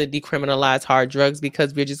 we have to decriminalize hard drugs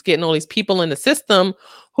because we're just getting all these people in the system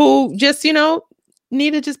who just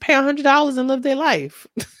need to just pay $100 and live their life.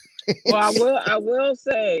 Well, I will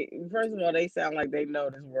say, first of all, they sound like they know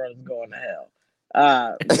this world is going to hell.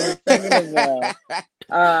 Second of all,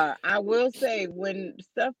 I will say, when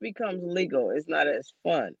stuff becomes legal, it's not as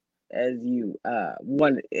fun as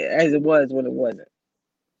as it was when it wasn't.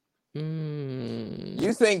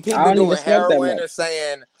 You think people doing heroin are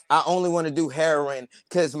saying, I only want to do heroin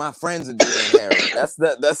because my friends are doing heroin? That's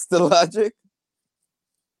the logic.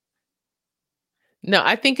 No,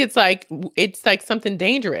 I think it's like something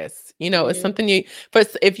dangerous. It's something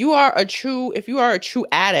but if you are a true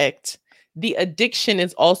addict, the addiction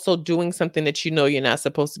is also doing something that you're not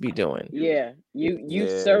supposed to be doing. Yeah. You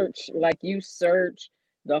search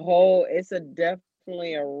the whole, it's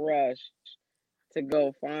definitely a rush to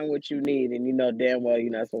go find what you need, and damn well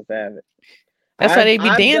you're not supposed to have it. That's why they be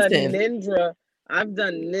dancing. I've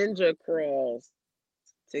done ninja crawls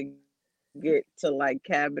to get to like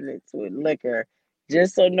cabinets with liquor,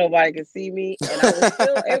 just so nobody could see me,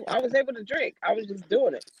 and I was able to drink. I was just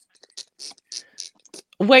doing it.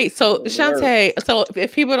 Wait, so Shantae, so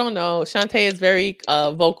if people don't know, Shantae is very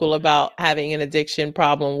vocal about having an addiction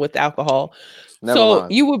problem with alcohol. Never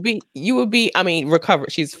mind. you would be, I mean,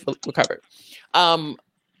 recovered. She's recovered,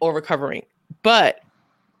 or recovering, but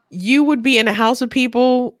you would be in a house with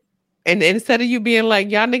people, and instead of you being like,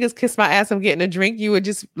 y'all niggas kiss my ass, I'm getting a drink, you would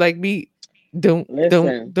just like be I didn't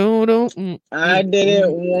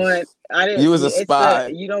want. You was a spy.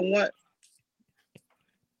 You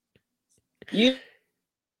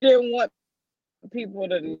didn't want people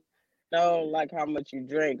to know like how much you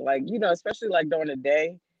drink, like especially like during the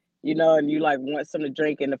day, and you like want something to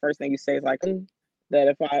drink, and the first thing you say is like that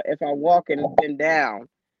if I walk and bend down,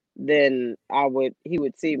 then he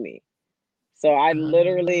would see me. So I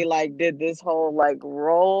literally like did this whole like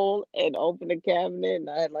roll and open the cabinet, and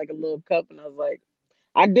I had like a little cup, and I was like,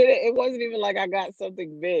 I did it. It wasn't even like I got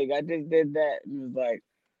something big. I just did that.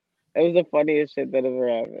 It was the funniest shit that ever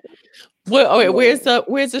happened. Well, okay, where's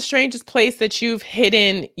the strangest place that you've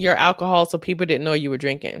hidden your alcohol so people didn't know you were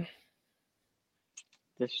drinking?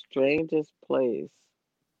 The strangest place.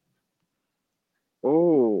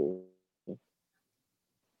 Oh.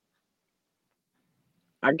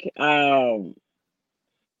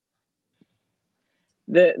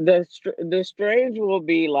 The strange will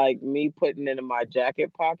be like me putting it in my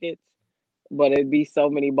jacket pockets, but it'd be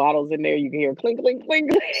so many bottles in there you can hear clink clink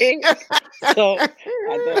clink clink. So I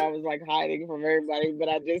thought I was like hiding from everybody, but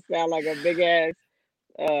I just sound like a big ass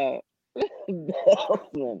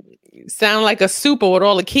Sound like a super with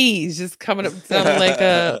all the keys just coming up, sounding like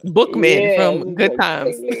a bookman from Good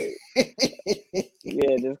Times.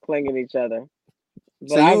 Yeah, just clinging each other. But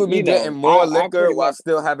so you would be getting more liquor while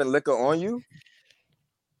still having liquor on you?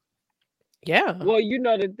 Yeah. Well,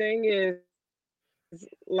 the thing is,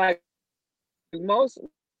 like most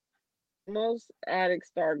addicts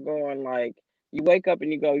start going like, you wake up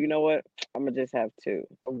and you go, you know what? I'm gonna just have two,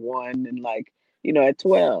 one, and like, at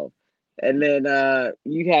 12, and then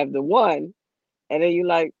you have the one, and then you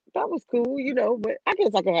like, that was cool, but I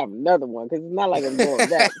guess I can have another one because it's not like I'm going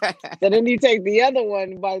back. So then you take the other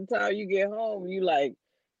one. By the time you get home, you like,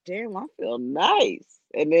 damn, I feel nice.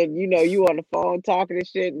 And then you on the phone talking and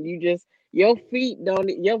shit, and you just your feet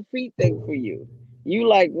think for you. You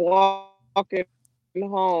like walking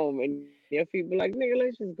home, and your feet be like, nigga,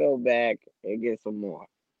 let's just go back and get some more.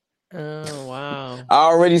 Oh wow! I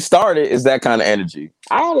already started. Is that kind of energy?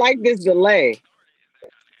 I don't like this delay.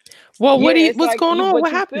 Well, what's going on? What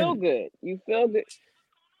happened? You feel good. You feel good.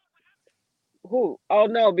 Who? Oh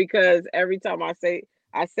no, because every time I say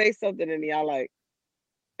something and y'all like,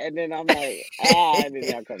 and then I'm like, and then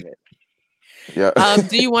y'all come in. Yeah.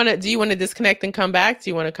 Do you want to disconnect and come back? Do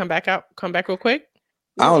you want to come back real quick?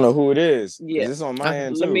 I don't know who it is. Yeah, it's on my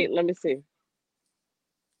end let too. me see.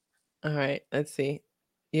 All right, let's see.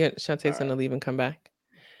 Yeah, Shantae's gonna leave and come back.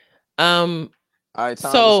 All right,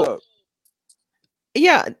 Tom, so what's up?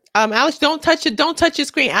 Yeah, Alex, don't touch your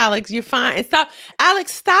screen, Alex. You're fine. And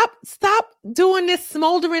stop doing this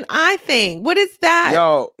smoldering eye thing. What is that?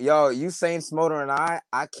 Yo, you saying smoldering eye?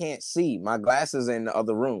 I can't see. My glasses in the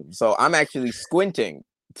other room, so I'm actually squinting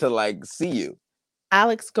to like see you.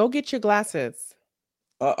 Alex, go get your glasses.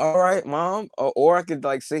 All right, Mom. Or I could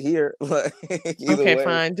like sit here. Okay, way.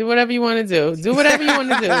 Fine. Do whatever you want to do. Do whatever you want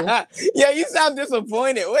to do. Yeah, you sound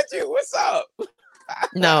disappointed. What's up?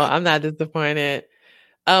 No, I'm not disappointed.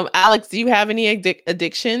 Alex, do you have any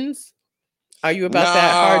addictions? Are you about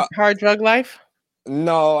that hard drug life?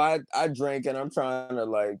 No, I drink and I'm trying to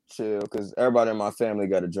like chill because everybody in my family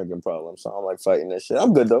got a drinking problem, so I'm like fighting that shit.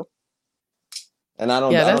 I'm good though, and I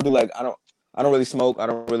don't really smoke. I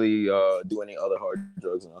don't really do any other hard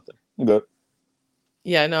drugs or nothing. I'm good.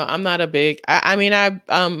 Yeah, no, I'm not a big.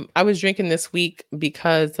 I was drinking this week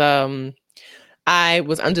because I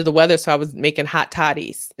was under the weather, so I was making hot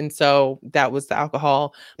toddies, and so that was the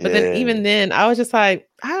alcohol. But then even then, I was just like,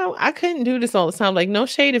 I couldn't do this all the time. Like, no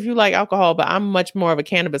shade if you like alcohol, but I'm much more of a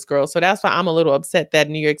cannabis girl, so that's why I'm a little upset that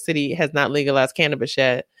New York City has not legalized cannabis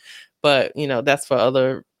yet. But that's for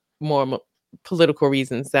other more political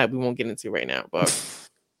reasons that we won't get into right now. But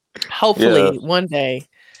hopefully, one day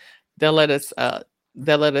they'll let us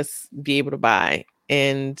be able to buy.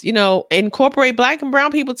 And, incorporate Black and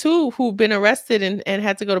brown people, too, who've been arrested and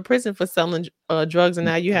had to go to prison for selling drugs. And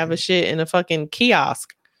now you have a shit in a fucking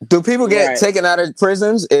kiosk. Do people get taken out of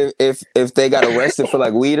prisons if they got arrested for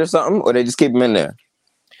like weed or something, or they just keep them in there?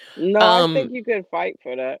 No, I think you could fight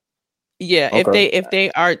for that. Yeah, okay.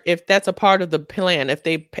 if that's a part of the plan,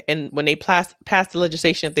 when they pass the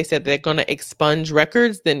legislation, if they said they're going to expunge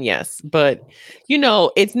records, then yes. But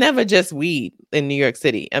it's never just weed in New York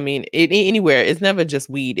City. I mean, anywhere, it's never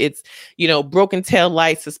just weed. It's broken tail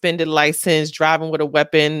lights, suspended license, driving with a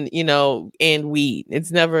weapon, and weed.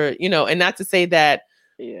 It's never and not to say that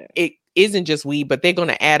it isn't just weed, but they're going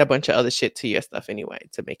to add a bunch of other shit to your stuff anyway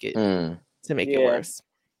to make it it worse.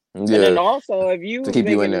 Yeah. And then also, if you to keep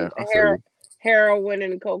you in there, heroin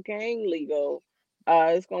and cocaine legal,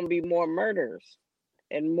 it's gonna be more murders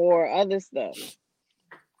and more other stuff.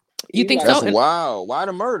 You think so? Wow, why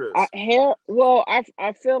the murders? I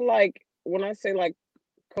feel like when I say like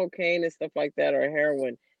cocaine and stuff like that or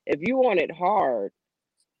heroin, if you want it hard,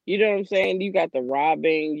 you know what I'm saying? You got the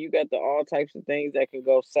robbing, you got the all types of things that can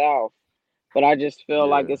go south. But I just feel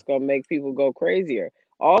like it's gonna make people go crazier.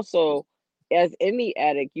 Also, as any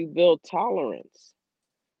addict, you build tolerance.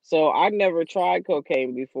 So I never tried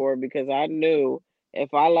cocaine before because I knew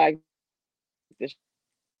if I like this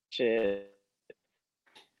shit,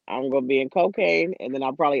 I'm gonna be in cocaine, and then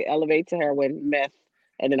I'll probably elevate to heroin, meth,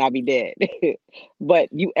 and then I'll be dead. But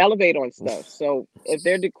you elevate on stuff. So if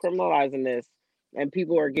they're decriminalizing this and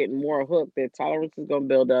people are getting more hooked, their tolerance is gonna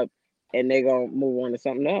build up, and they're gonna move on to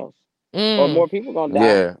something else, or more people gonna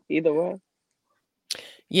die. Either way.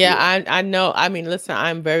 Yeah, I know. I mean, listen,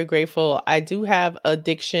 I'm very grateful. I do have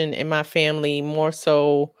addiction in my family, more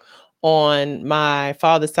so on my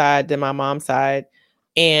father's side than my mom's side.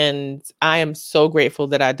 And I am so grateful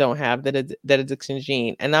that I don't have that addiction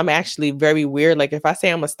gene. And I'm actually very weird. Like if I say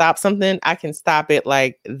I'm gonna stop something, I can stop it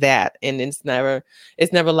like that. And it's never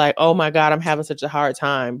like, oh my God, I'm having such a hard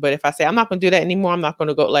time. But if I say I'm not gonna do that anymore, I'm not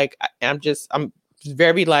gonna go, like, I'm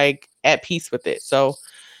very like at peace with it. So,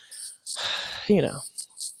 you know.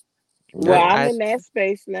 Well, I'm in that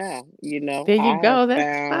space now, you know. There you go.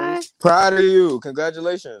 That's fine. Proud of you.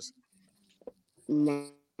 Congratulations.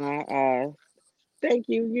 Thank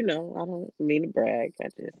you. You know, I don't mean to brag.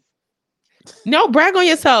 No, brag on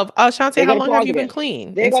yourself. Shantae, how long have you been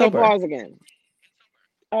clean? They're going to pause again.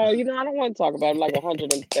 You know, I don't want to talk about it, like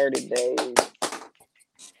 130 days.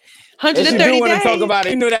 130 days? You want to talk about it.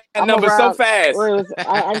 You know that number so fast.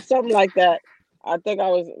 I'm something like that. I think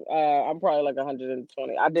I'm probably like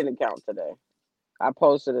 120. I didn't count today. I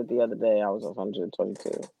posted it the other day. I was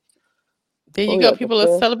 122. There you go. People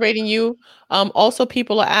are celebrating you. Also,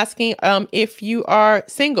 people are asking if you are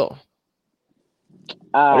single.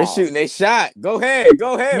 They're shooting a shot. Go ahead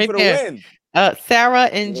for the win. Sarah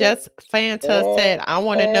and Just Fanta said, I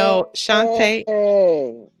want to know, Shantae,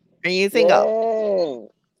 are you single?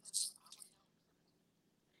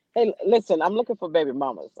 Hey, listen, I'm looking for baby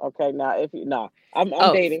mamas. Okay, now I'm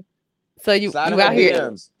dating. So you out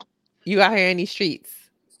here? You out here in these streets?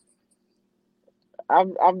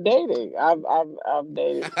 I'm dating. I'm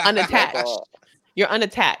dating. Unattached. You're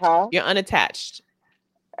unattached. Huh? You're unattached.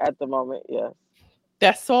 At the moment, yes.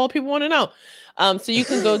 That's all people want to know. So you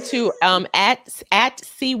can go to at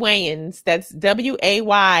C Wayans. That's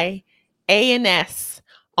WAYANS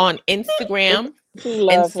on Instagram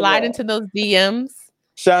and slide into those DMs.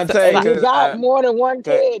 Shantae, if you got more than one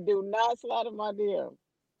kid, do not slide in my DM.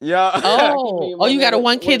 Yeah. Oh, you got a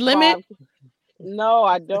 1 kid limit? No,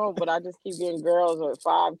 I don't, but I just keep getting girls with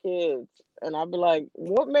 5 kids. And I'll be like,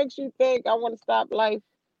 what makes you think I want to stop life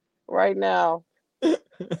right now?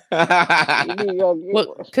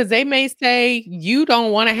 Well, because they may say you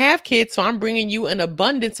don't want to have kids, so I'm bringing you an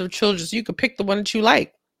abundance of children so you can pick the one that you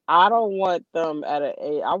like. I don't want them at an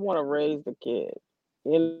age. I want to raise the kid.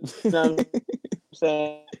 You know what I'm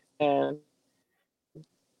saying?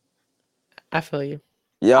 I feel you.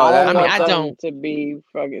 Yo, I don't to be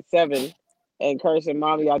fucking 7 and cursing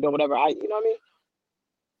mommy. I do whatever. You know what I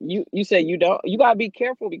mean? You say you don't. You gotta be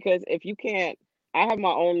careful, because if you can't, I have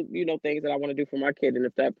my own, things that I want to do for my kid, and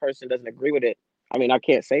if that person doesn't agree with it, I mean, I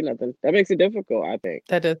can't say nothing. That makes it difficult, I think.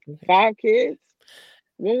 That does. 5 kids?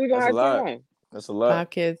 When we gonna have time? That's a lot. 5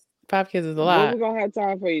 kids. 5 kids is a lot. When we gonna have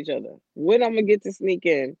time for each other? When I'm gonna get to sneak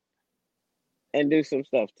in and do some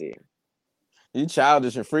stuff to you? You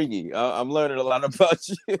childish and freaky. I'm learning a lot about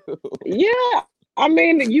you. Yeah, I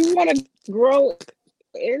mean, you want to grow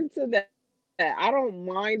into that. I don't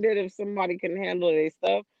mind it if somebody can handle their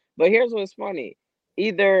stuff. But here's what's funny: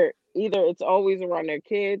 either it's always around their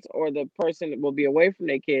kids, or the person will be away from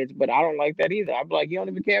their kids. But I don't like that either. I'm like, you don't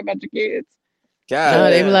even care about your kids. God, no,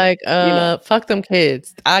 they be like, fuck them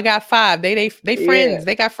kids. I got 5. They friends. Yeah.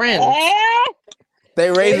 They got friends. They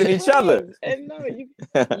raising each other. And no, you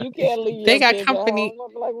can't leave. They got company.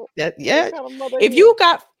 Like, yeah. Kind of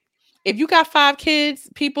if you got 5 kids,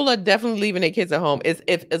 people are definitely leaving their kids at home.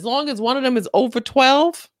 As long as one of them is over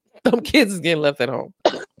 12, them kids is getting left at home.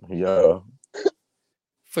 Yeah,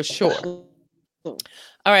 for sure. All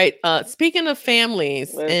right. Speaking of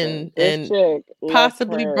families and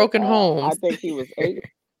possibly broken homes, I think he was 8.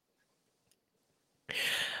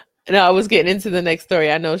 No, I was getting into the next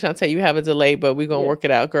story. I know, Shantae, you have a delay, but we're gonna work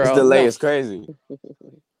it out, girl. This delay is crazy.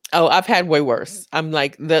 Oh, I've had way worse. I'm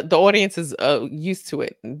like the audience is used to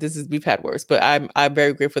it. We've had worse, but I'm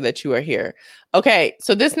very grateful that you are here. Okay,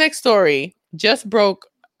 so this next story just broke,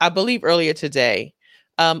 I believe, earlier today.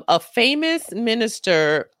 A famous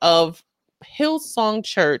minister of Hillsong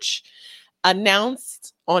Church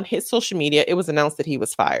announced on his social media, it was announced that he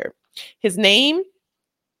was fired. His name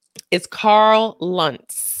is Carl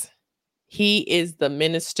Lentz. He is the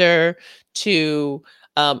minister to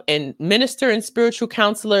and minister and spiritual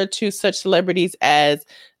counselor to such celebrities as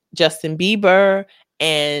Justin Bieber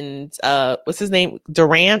and what's his name?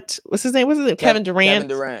 Durant. What's his name? Kevin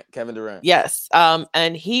Durant. Kevin Durant. Yes.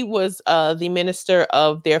 And he was the minister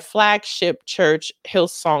of their flagship church,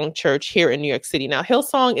 Hillsong Church, here in New York City. Now,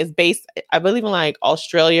 Hillsong is based, I believe, in like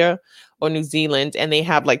Australia or New Zealand, and they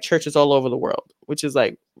have like churches all over the world, which is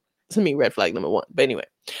like, to me, red flag number 1. But anyway,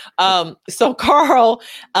 so Carl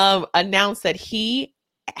announced that he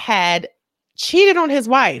had cheated on his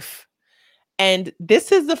wife. And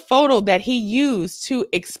this is the photo that he used to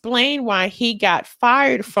explain why he got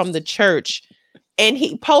fired from the church. And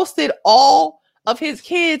he posted all of his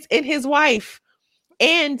kids and his wife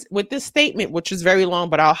And with this statement, which is very long,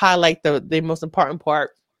 but I'll highlight the most important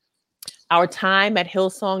part. Our time at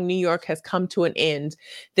Hillsong, New York has come to an end.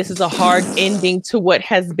 This is a hard ending to what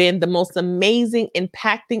has been the most amazing,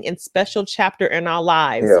 impacting, and special chapter in our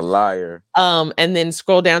lives. You're a liar. And then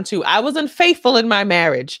scroll down to, I was unfaithful in my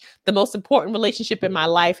marriage, the most important relationship in my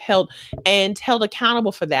life, held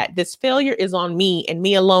accountable for that. This failure is on me and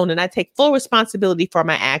me alone, and I take full responsibility for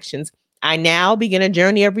my actions. I now begin a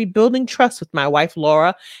journey of rebuilding trust with my wife,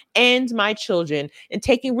 Laura, and my children, and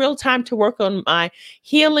taking real time to work on my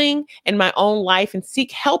healing and my own life and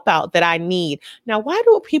seek help out that I need. Now, why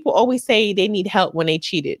do people always say they need help when they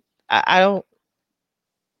cheated? I don't.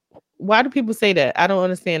 Why do people say that? I don't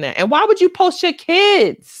understand that. And why would you post your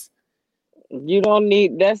kids? You don't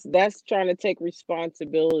need that's trying to take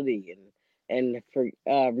responsibility and for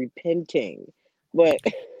repenting. But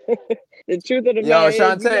the truth of the matter is,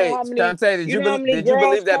 Shantae, did you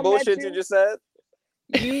believe that bullshit you just said?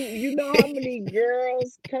 You know how many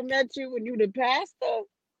girls come at you when you the pastor?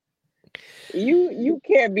 You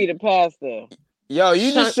can't be the pastor. Yo,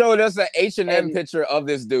 you just showed us an H&M picture of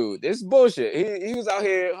this dude. This bullshit. He was out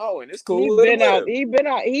here hoeing. It's cool.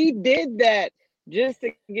 He did that just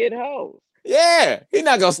to get hoes. Yeah, he's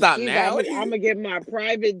not gonna stop now. I'm gonna get my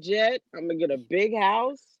private jet. I'm gonna get a big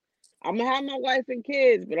house. I'm gonna have my wife and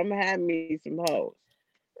kids, but I'm gonna have me some hoes.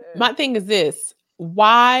 My thing is this.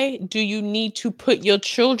 Why do you need to put your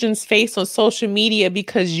children's face on social media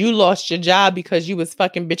because you lost your job because you was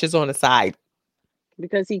fucking bitches on the side?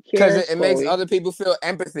 Because he cares. Because it makes other people feel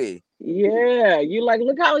empathy. Yeah, you like,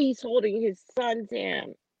 look how he's holding his son's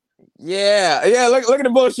hand. Yeah. Look at the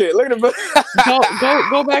bullshit. Look at the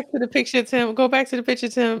go back to the picture, Tim. Go back to the picture,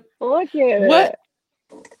 Tim. Look at what?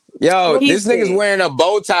 Yo, this nigga's wearing a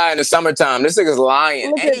bow tie in the summertime. This nigga's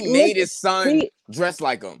lying, and he made his son dress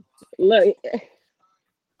like him. Look,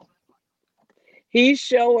 he's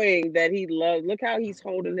showing that he loves. Look how he's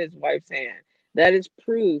holding his wife's hand. That is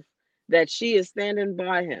proof that she is standing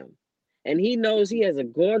by him, and he knows he has a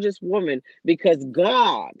gorgeous woman because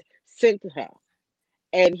God sent her.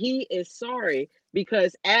 And he is sorry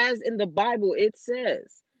because, as in the Bible, it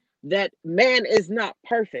says that man is not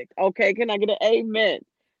perfect. Okay, can I get an amen?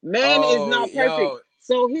 Man is not perfect. Yo,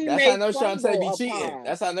 so he that's may how I know Shantae be cheating.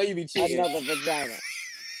 That's how I know you be cheating. Another vagina.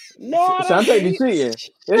 No, Shantae be cheating.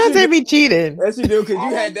 Shantae be cheating. Yes, you do, because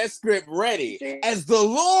you had that script ready. As the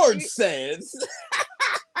Lord says.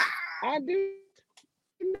 I do.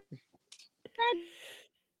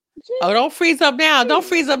 Oh, don't freeze up now. Don't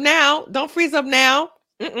freeze up now. Don't freeze up now.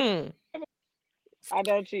 Mm-mm. I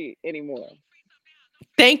don't cheat anymore.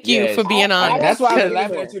 Thank you for being honest. That's why I've been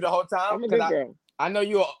laughing at you the whole time. I'm a good girl. I know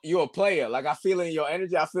you're a player. Like, I feel in your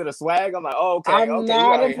energy. I feel the swag. I'm like, oh, okay. I'm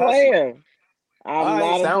not a player. I'm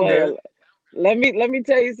not a player. Good. Let me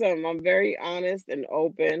tell you something. I'm very honest and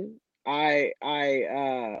open. If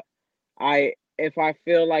I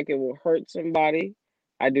feel like it will hurt somebody,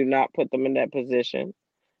 I do not put them in that position.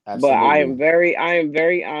 Absolutely. But I am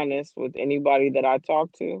very honest with anybody that I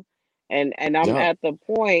talk to. And I'm at the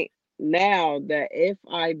point now that if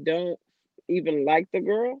I don't even like the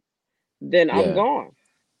girl, then I'm gone.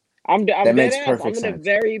 I'm that makes dead perfect ass. sense.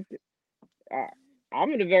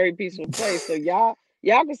 I'm in a very peaceful place. So y'all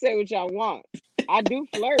can say what y'all want. I do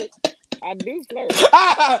flirt. Look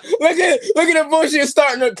at the bullshit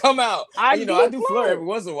starting to come out. I do flirt every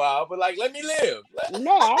once in a while, but like, let me live.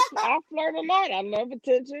 No, I flirt a lot. I love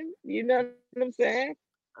attention. You know what I'm saying?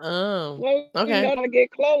 Okay. You know, I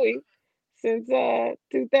get Chloe since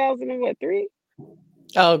 2003.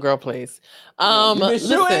 Oh, girl, please. You been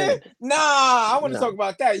shooting? Nah, I want to talk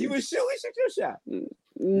about that. You been shooting? Shoot your shot.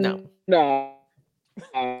 No.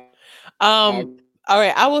 All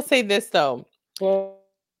right. I will say this though.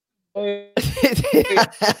 I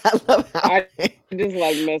just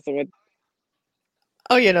like messing with.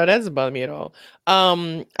 Oh, that doesn't bother me at all. I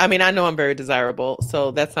mean, I know I'm very desirable,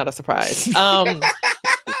 so that's not a surprise.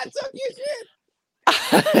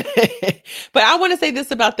 But I want to say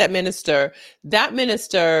this about that minister. That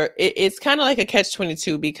minister, it's kind of like a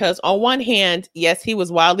catch-22 because on one hand, yes, he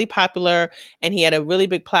was wildly popular and he had a really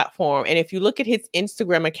big platform. And if you look at his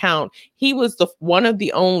Instagram account, he was one of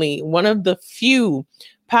the few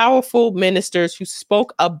powerful ministers who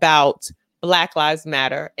spoke about Black Lives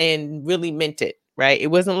Matter and really meant it. Right. It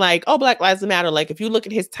wasn't like, oh, Black Lives Matter. Like, if you look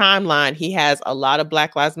at his timeline, he has a lot of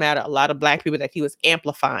Black Lives Matter, a lot of Black people that he was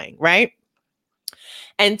amplifying. Right.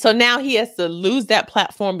 And so now he has to lose that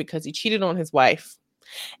platform because he cheated on his wife.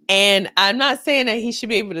 And I'm not saying that he should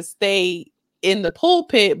be able to stay in the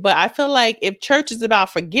pulpit, but I feel like if church is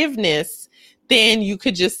about forgiveness, then you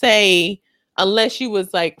could just say, unless you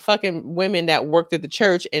was like fucking women that worked at the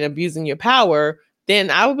church and abusing your power,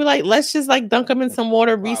 then I would be like, let's just like dunk him in some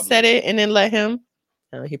water, reset it, and then let him.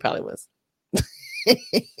 He probably was.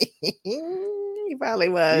 He probably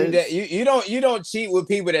was. You don't cheat with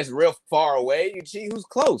people that's real far away. You cheat who's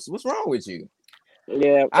close. What's wrong with you?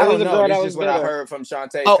 Yeah, I don't know. This is what I heard from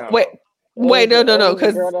Shantae. Oh, wait, no,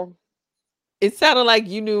 because it sounded like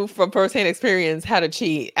you knew from firsthand experience how to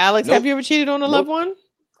cheat. Alex, have you ever cheated on a loved one?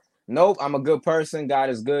 Nope, I'm a good person. God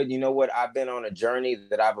is good. You know what? I've been on a journey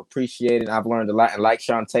that I've appreciated. I've learned a lot. And like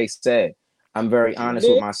Shantae said, I'm very honest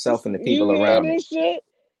with myself and the people around me.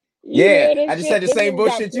 Yeah, I just said the same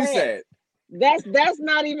bullshit you said. That's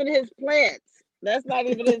not even his plants. That's not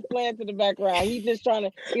even his plants in the background. He's just trying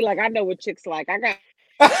to be like, I know what chicks like. I got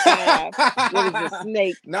what is a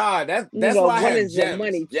snake? Nah, that's why I have gems.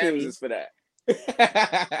 Money gems is for that.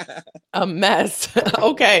 A mess.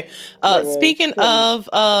 Okay. Speaking of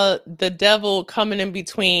the devil coming in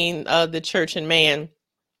between the church and man,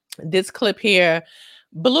 this clip here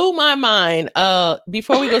blew my mind.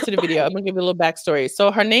 Before we go to the video, I'm gonna give you a little backstory.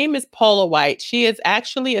 So her name is Paula White. She is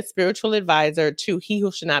actually a spiritual advisor to He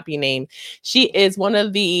Who Should Not Be Named. She is one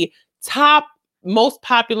of the top most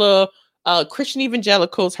popular Christian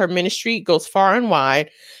evangelicals. Her ministry goes far and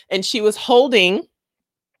wide, and she was holding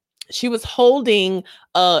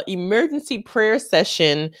a emergency prayer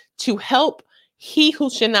session to help He Who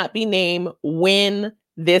Should Not Be Named win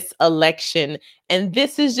this election. And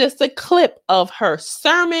this is just a clip of her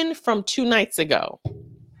sermon from 2 nights ago.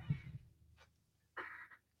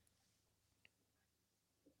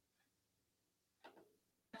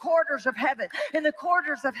 Corridors of heaven, in the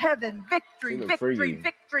corridors of heaven, victory, victory,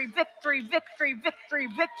 victory, victory, victory, victory,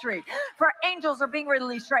 victory. For angels are being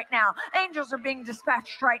released right now. Angels are being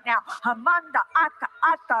dispatched right now. Hamanda ata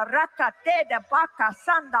ata raka teda baka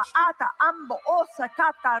sanda ata ambo osa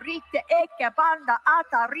kata rite eke banda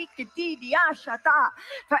ata rike didi ashata.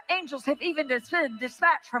 For angels have even been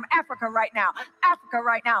dispatched from Africa right now. Africa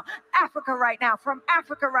right now. Africa right now. From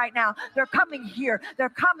Africa right now. They're coming here. They're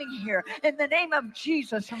coming here in the name of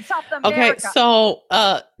Jesus. From South America. Okay, so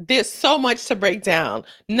there's so much to break down.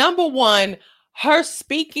 Number one, her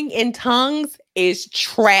speaking in tongues is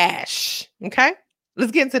trash. Okay,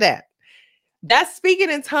 let's get into that. That speaking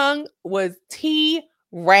in tongue was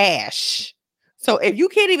T-rash. So if you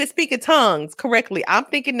can't even speak in tongues correctly, I'm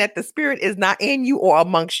thinking that the spirit is not in you or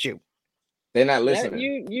amongst you. They're not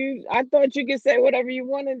listening. I thought you could say whatever you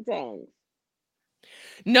want in tongues.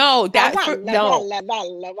 No, that's no. Yeah.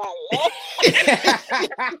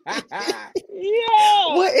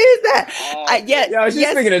 What is that? Yo, she's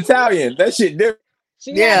speaking Italian. That shit different.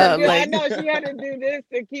 I know she had to do this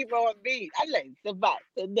to keep on beat. I like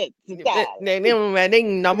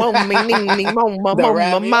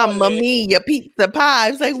Mamma mia, pizza pie.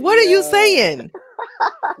 It's like, what are you saying?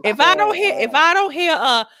 If I don't hear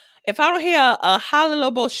a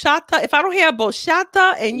hallelujah boshata, if I don't hear a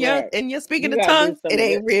boshata and you're speaking the tongues, it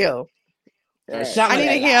ain't real. I need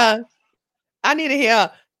to hear hallelujah. I need to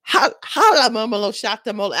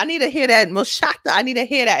hear that moshata. I need to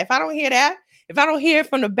hear that. If I don't hear that, if I don't hear it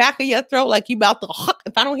from the back of your throat, like you about to hook,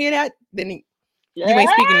 if I don't hear that, then you ain't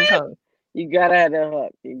speaking in tongues. You gotta have the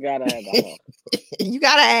hook. You gotta have the hook. You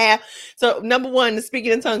gotta have. So number one, the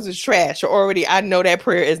speaking in tongues is trash. Already, I know that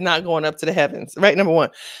prayer is not going up to the heavens. Right. Number one.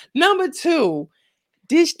 Number two,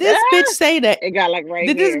 did this bitch say that it got like right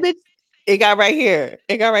did here? This bitch? It got right here.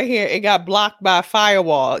 It got right here. It got blocked by a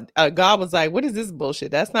firewall. God was like, "What is this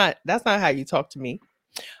bullshit? That's not how you talk to me."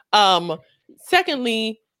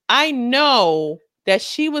 Secondly, I know that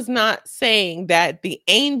she was not saying that the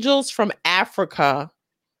angels from Africa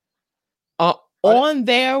are on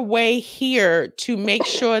their way here to make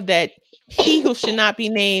sure that He Who Should Not Be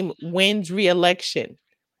Named wins re-election.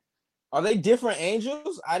 Are they different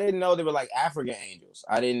angels? I didn't know they were like African angels.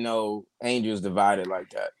 I didn't know angels divided like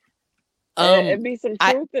that. It'd be some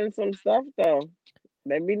truth in some stuff though.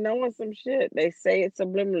 They be knowing some shit. They say it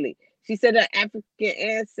subliminally. She said her African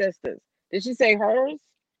ancestors. Did she say hers?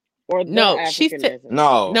 Or no, she said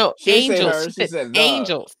no. Angels. She said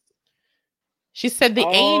angels. She said the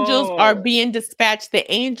angels are being dispatched. The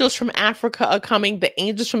angels from Africa are coming. The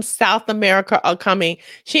angels from South America are coming.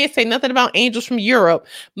 She didn't say nothing about angels from Europe.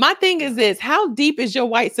 My thing is this: how deep is your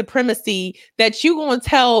white supremacy that you gonna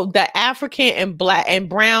tell the African and black and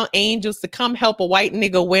brown angels to come help a white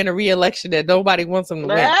nigga win a re-election that nobody wants them to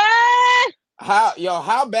win?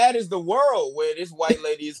 How bad is the world where this white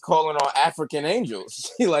lady is calling on African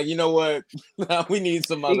angels? She's like, you know what? We need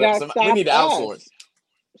we need to outsource.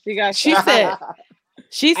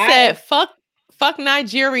 She said, fuck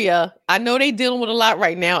Nigeria. I know they dealing with a lot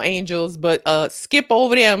right now, angels, but skip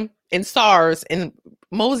over them in SARS and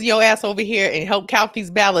mosey your ass over here and help count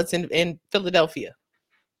these ballots in Philadelphia.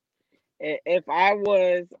 If I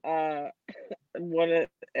was one of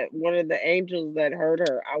the angels that heard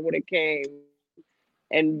her, I would have came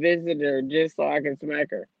and visited her just so I could smack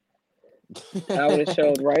her. I would have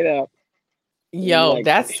showed right up. Yo, like,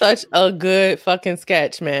 that's such a good fucking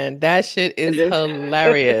sketch, man. That shit is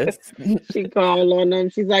hilarious. She called on them.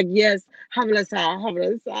 She's like, yes,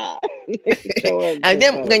 hamlasa. And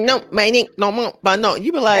then they know my name no more, but no,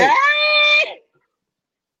 you be like,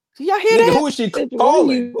 do y'all hear that? Who is she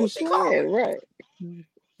calling? Who's she calling? Right.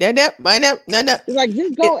 No. He's like,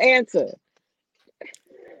 just go answer.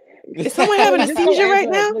 Is someone having a seizure right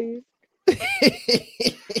now?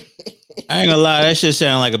 I ain't gonna lie, that shit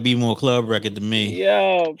sound like a Be More Club record to me.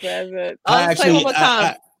 Yo, President. I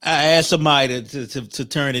asked somebody to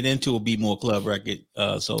turn it into a Be More Club record.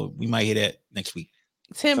 So we might hear that next week.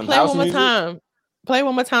 Tim, play one more time. Play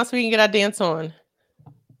one more time so we can get our dance on.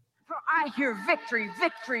 I hear victory,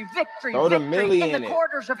 victory, victory, Throw the victory Millie in in the it.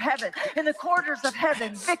 quarters of heaven, in the quarters of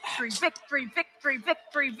heaven, victory, victory, victory,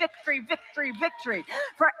 victory, victory, victory, victory.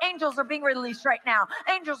 For angels are being released right now.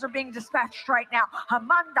 Angels are being dispatched right now.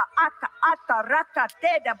 Hamanda ata ata raka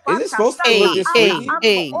teda Is it supposed to look this Hey,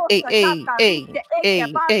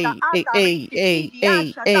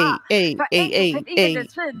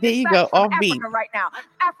 there you go, off beat. Africa right now,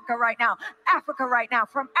 Africa right now, Africa right now,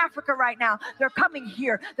 from Africa right now. They're coming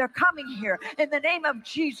here. They're coming here in the name of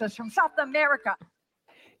Jesus from South America.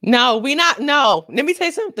 No, we not. No, let me tell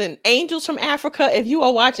you something. Angels from Africa, if you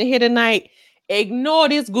are watching here tonight, ignore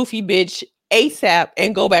this goofy bitch ASAP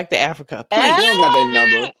and go back to Africa. Please. She don't got that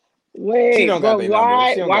number. Wait, she don't got that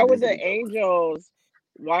number. Why would the angels?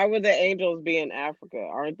 Why would the angels be in Africa?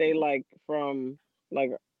 Aren't they like from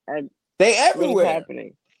like? Are they everywhere? What is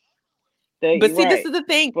happening? But see, this is the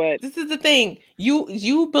thing. This is the thing.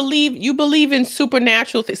 You believe in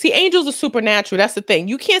supernatural things. See, angels are supernatural. That's the thing.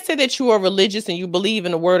 You can't say that you are religious and you believe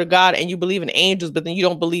in the word of God and you believe in angels, but then you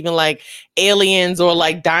don't believe in like aliens or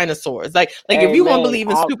like dinosaurs. Like if you want to believe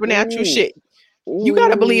in supernatural shit, you got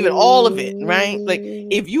to believe in all of it, right? Like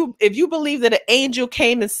if you believe that an angel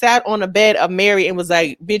came and sat on a bed of Mary and was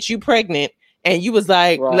like, "Bitch, you pregnant." And you was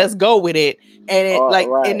like, let's go with it. And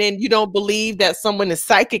and then you don't believe that someone is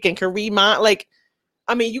psychic and can read mind. Like,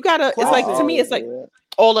 I mean, you gotta, it's like, to me, it's like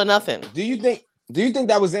all or nothing. Do you think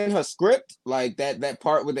that was in her script? Like that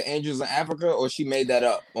part with the angels in Africa, or she made that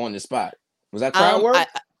up on the spot? Was that trying work?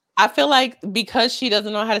 I feel like because she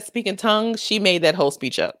doesn't know how to speak in tongues, she made that whole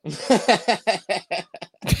speech up.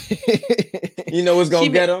 You know what's gonna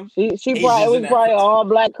get them? It was probably an all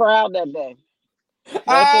black crowd that day. That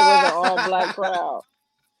was an all black crowd.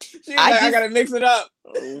 I gotta mix it up.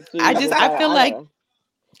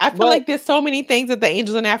 I feel like there's so many things that the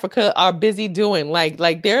angels in Africa are busy doing.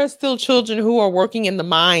 Like there are still children who are working in the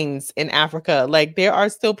mines in Africa. Like there are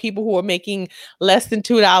still people who are making less than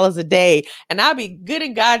 $2 a day. And I'd be good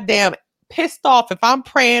and goddamn pissed off if I'm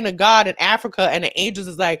praying to God in Africa and the angels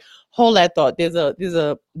is like, hold that thought. There's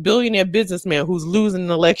a billionaire businessman who's losing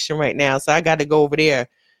an election right now, so I got to go over there.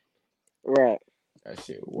 Right. That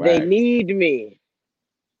shit. They need me.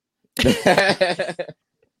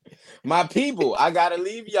 My people, I gotta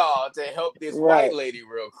leave y'all to help this white lady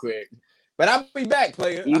real quick. But I'll be back,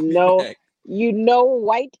 player. You know,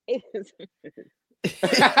 white is.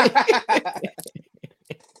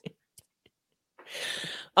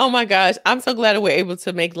 Oh my gosh, I'm so glad that we're able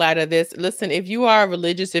to make light of this. Listen, if you are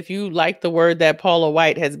religious, if you like the word that Paula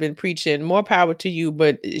White has been preaching, more power to you.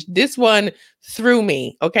 But this one threw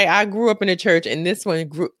me. Okay, I grew up in a church, and this one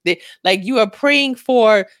like you are praying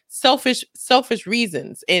for selfish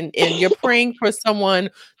reasons, and you're praying for someone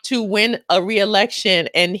to win a re-election,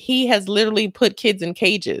 and he has literally put kids in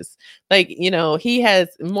cages. Like, you know, he has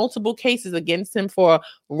multiple cases against him for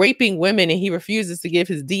raping women, and he refuses to give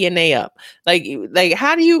his DNA up. Like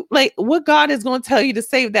how do you, like, what God is going to tell you to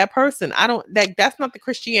save that person? That's not the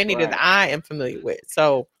Christianity that I am familiar with.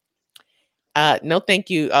 So, no, thank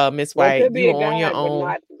you, Miss White. You are on your own.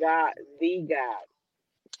 Not God, the God.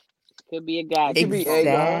 Could be a God.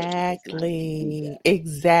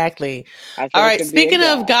 Exactly. All right. Speaking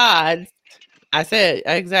of gods, I said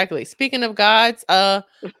exactly. Speaking of gods, a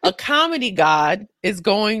comedy god is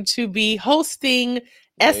going to be hosting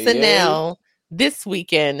SNL this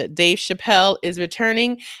weekend. Dave Chappelle is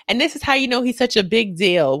returning, and this is how you know he's such a big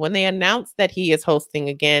deal. When they announced that he is hosting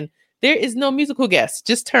again, there is no musical guest.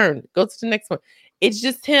 Just go to the next one. It's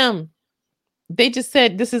just him. They just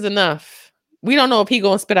said this is enough. We don't know if he's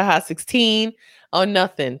going to spit a hot 16 or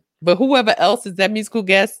nothing. But whoever else is that musical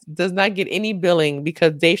guest does not get any billing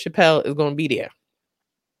because Dave Chappelle is going to be there.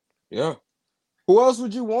 Yeah. Who else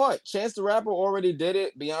would you want? Chance the Rapper already did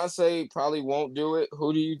it. Beyonce probably won't do it.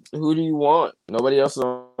 Who do you want? Nobody else is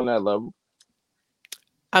on that level.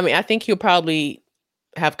 I mean, I think he'll probably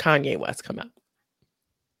have Kanye West come out.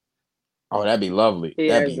 Oh, that'd be lovely.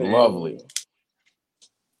 That'd be lovely.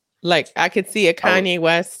 Like, I could see a Kanye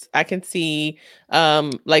West. I can see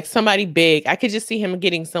like somebody big. I could just see him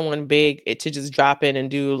getting someone big to just drop in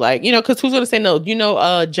and do, like, you know, because who's gonna say no? You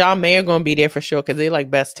know, John Mayer gonna be there for sure because they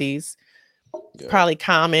like besties. Yeah. Probably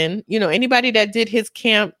Common. You know, anybody that did his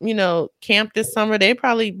camp this summer, they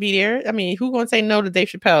probably be there. I mean, who gonna say no to Dave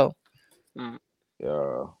Chappelle?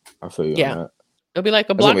 Yeah, I feel you on that. It'll be like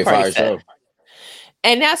a block party set.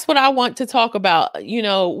 And that's what I want to talk about. You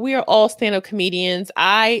know, we are all stand-up comedians.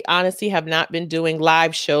 I honestly have not been doing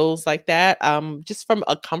live shows like that, just from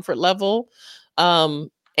a comfort level. And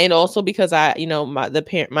also because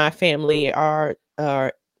my family are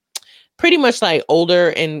pretty much like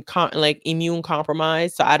older and like immune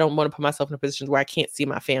compromised. So I don't want to put myself in a position where I can't see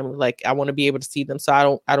my family. Like, I want to be able to see them.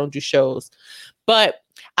 So I don't do shows. But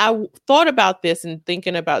I thought about this and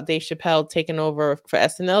thinking about Dave Chappelle taking over for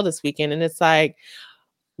SNL this weekend. And it's like,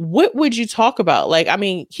 what would you talk about? Like, I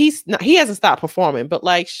mean, he hasn't stopped performing, but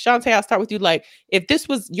like, Shantae, I'll start with you. Like, if this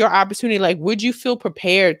was your opportunity, like, would you feel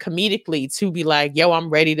prepared comedically to be like, yo, I'm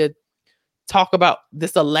ready to talk about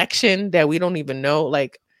this election that we don't even know?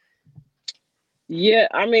 Like, yeah,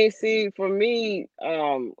 I mean, see, for me,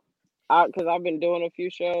 because I've been doing a few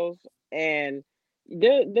shows, and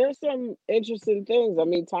there's some interesting things. I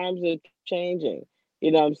mean, times are changing.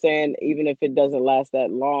 You know what I'm saying? Even if it doesn't last that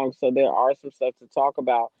long. So there are some stuff to talk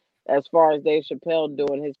about. As far as Dave Chappelle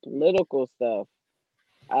doing his political stuff,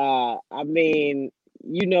 I mean,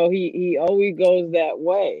 you know, he always goes that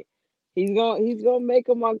way. He's gonna make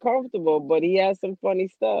them uncomfortable, but he has some funny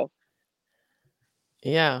stuff.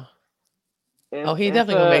 Yeah. He's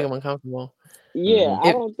definitely gonna make them uncomfortable. Yeah,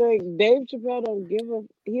 I don't think Dave Chappelle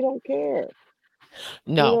he don't care.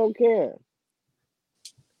 No. He don't care.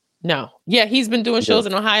 No. Yeah, he's been doing shows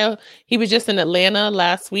in Ohio. He was just in Atlanta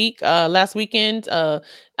last weekend.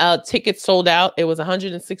 Tickets sold out. It was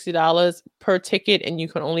 $160 per ticket, and you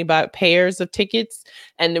can only buy pairs of tickets.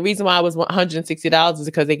 And the reason why it was $160 is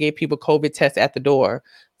because they gave people COVID tests at the door.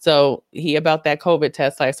 So he about that COVID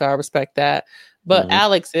test, so I respect that. But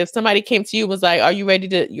Alex, if somebody came to you and was like, "Are you ready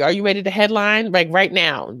to headline like right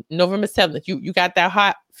now, November 7th? You got that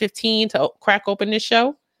hot 15 to crack open this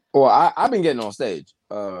show?" Well, I've been getting on stage.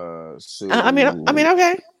 So I mean,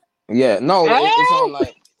 okay. Yeah, no, it's on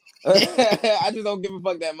like I just don't give a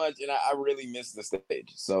fuck that much, and I really miss the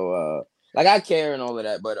stage. So like, I care and all of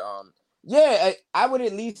that, but yeah, I would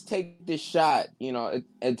at least take this shot. You know,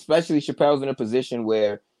 especially Chappelle's in a position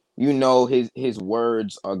where, you know, his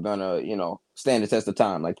words are gonna, you know, stand the test of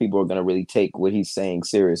time. Like, people are gonna really take what he's saying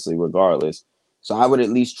seriously, regardless. So I would at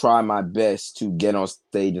least try my best to get on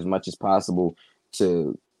stage as much as possible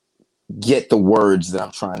to get the words that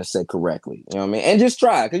I'm trying to say correctly. You know what I mean? And just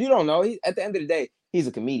try, because you don't know. At the end of the day, he's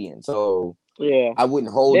a comedian. So yeah, I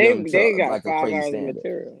wouldn't hold him to like a crazy standard.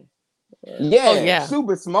 Material. Yeah,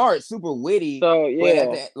 super smart, super witty. So yeah,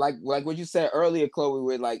 but like what you said earlier, Chloe,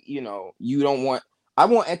 with, like, you know, I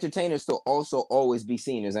want entertainers to also always be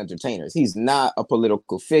seen as entertainers. He's not a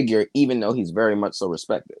political figure, even though he's very much so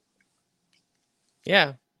respected.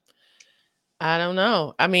 Yeah. I don't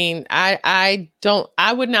know. I mean, I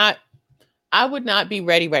would not be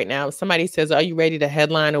ready right now. If somebody says, "Are you ready to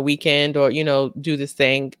headline a weekend or, you know, do this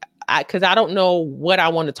thing?" Because I don't know what I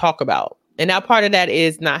want to talk about. And now part of that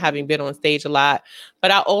is not having been on stage a lot.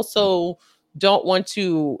 But I also don't want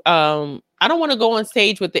to, I don't want to go on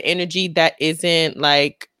stage with the energy that isn't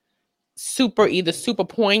like either super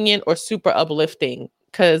poignant or super uplifting.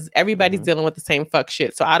 Because everybody's dealing with the same fuck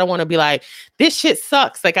shit. So I don't want to be like, this shit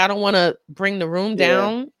sucks. Like, I don't want to bring the room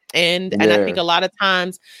down. And I think a lot of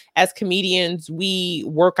times as comedians, we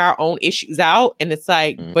work our own issues out, and it's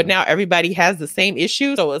like, but now everybody has the same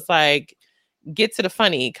issue. So it's like, get to the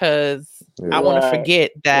funny, because I want to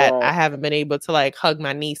forget that I haven't been able to like hug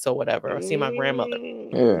my niece or whatever, or see my grandmother.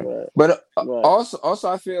 Yeah. But also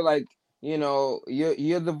I feel like, you know,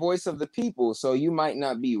 you're the voice of the people. So you might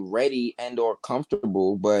not be ready and or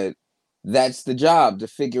comfortable, but that's the job, to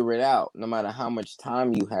figure it out, no matter how much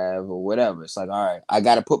time you have or whatever. It's like, all right, I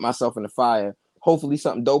got to put myself in the fire. Hopefully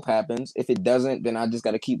something dope happens. If it doesn't, then I just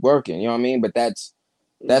got to keep working. You know what I mean? But that's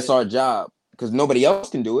our job, because nobody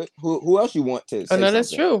else can do it. Who else you want to say? Oh, no,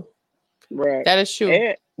 that's true. Right. That is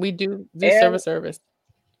true. We do service.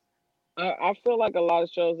 I feel like a lot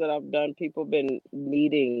of shows that I've done, people been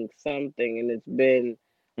needing something, and it's been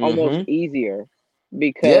almost easier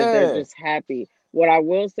because they're just happy. What I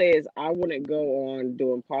will say is I wouldn't go on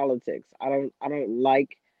doing politics. I don't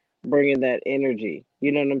like bringing that energy.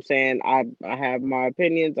 You know what I'm saying? I have my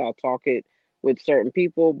opinions. I'll talk it with certain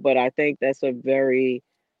people, but I think that's a very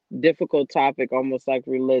difficult topic, almost like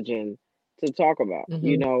religion, to talk about.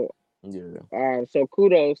 You know, so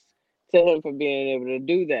kudos to him for being able to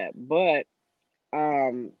do that. But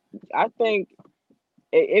I think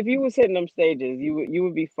if you was hitting them stages, you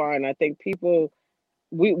would be fine. I think people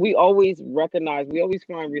we always recognize, we always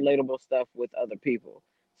find relatable stuff with other people.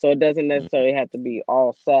 So it doesn't necessarily have to be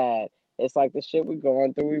all sad. It's like the shit we're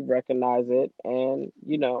going through, we recognize it, and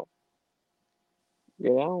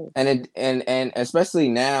and especially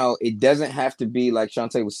now, it doesn't have to be like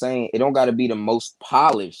Shantae was saying. It don't got to be the most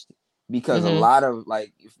polished, because a lot of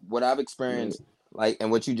like what I've experienced, like,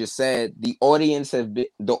 and what you just said, the audiences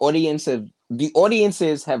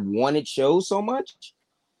have wanted shows so much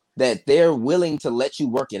that they're willing to let you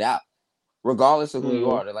work it out, regardless of who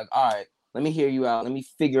you are. They're like, all right, let me hear you out. Let me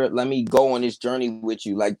figure it. Let me go on this journey with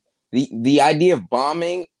you. Like the idea of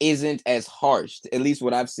bombing isn't as harsh, at least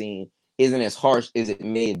what I've seen, isn't as harsh as it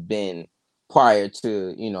may have been prior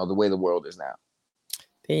to, the way the world is now.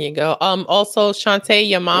 There you go. Also, Shantae,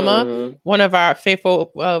 your mama, one of our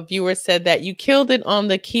faithful viewers, said that you killed it on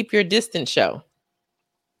the Keep Your Distance show.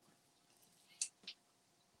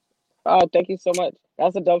 Oh, thank you so much.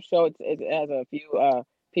 That's a dope show. It has a few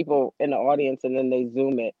people in the audience, and then they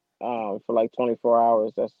zoom it for like 24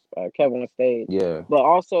 hours. That's Kevin on stage. Yeah. But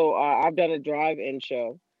also, I've done a drive-in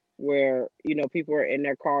show where people are in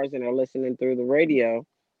their cars and they're listening through the radio,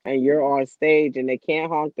 and you're on stage and they can't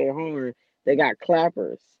honk their horn. They got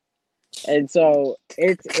clappers, and so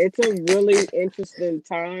it's a really interesting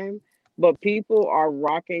time. But people are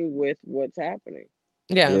rocking with what's happening.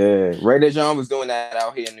 Yeah. Ray DeJean was doing that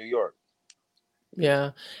out here in New York.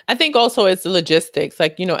 Yeah. I think also it's the logistics.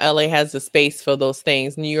 Like, LA has the space for those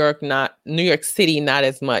things. New York City, not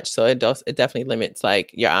as much. So it definitely limits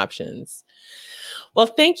like your options. Well,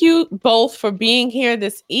 thank you both for being here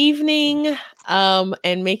this evening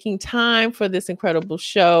and making time for this incredible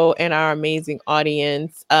show and our amazing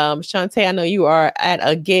audience. Shantae, I know you are at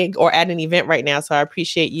a gig or at an event right now, so I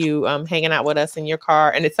appreciate you hanging out with us in your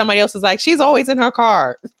car. And if somebody else is like, she's always in her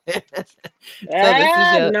car. This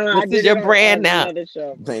is your brand now.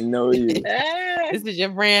 They know you. This is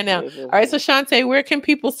your brand now. All right, so Shantae, where can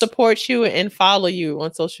people support you and follow you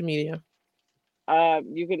on social media?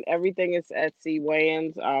 Everything is at C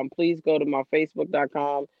Wayans. Please go to my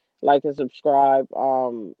Facebook.com, like and subscribe.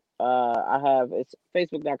 It's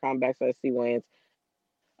Facebook.com/C Wayans.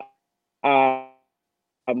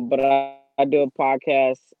 But I do a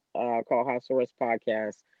podcast called House Arrest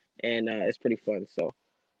Podcast, and it's pretty fun. So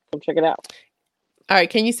come check it out. All right,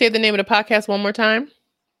 can you say the name of the podcast one more time?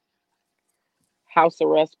 House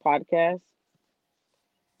Arrest Podcast.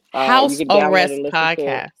 House Arrest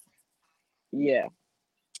Podcast. Yeah.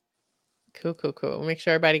 Cool. Make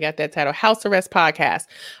sure everybody got that title. House Arrest Podcast.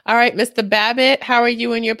 All right, Mr. Babbitt, how are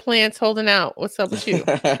you and your plants holding out? What's up with you?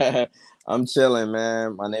 I'm chilling,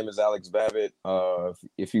 man. My name is Alex Babbitt.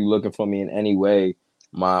 If you're looking for me in any way,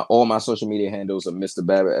 all my social media handles are Mr.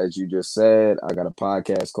 Babbitt, as you just said. I got a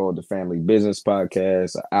podcast called The Family Business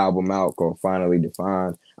Podcast, an album out called Finally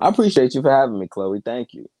Defined. I appreciate you for having me, Chloe.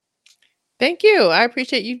 Thank you. Thank you. I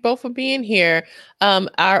appreciate you both for being here.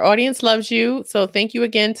 Our audience loves you. So thank you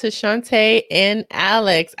again to Shantae and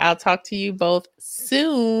Alex. I'll talk to you both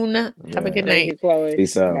soon. Have a good night. You, Chloe.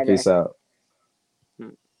 Peace out. Bye-bye. Peace out.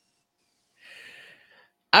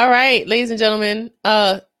 All right, ladies and gentlemen,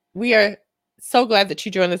 we are so glad that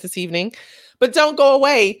you joined us this evening. But don't go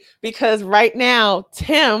away, because right now,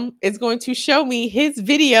 Tim is going to show me his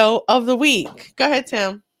video of the week. Go ahead,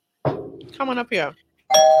 Tim. Come on up here.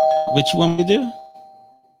 What you want me to do?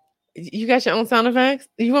 You got your own sound effects?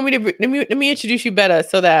 You want me to let me introduce you better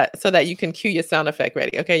so that you can cue your sound effect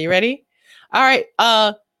ready. Okay, you ready? All right.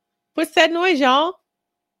 What's that noise, y'all?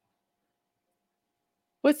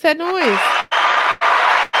 What's that noise?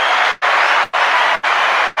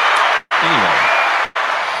 Anyway,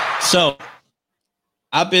 so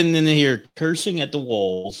I've been in here cursing at the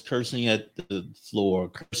walls, cursing at the floor,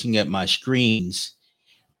 cursing at my screens.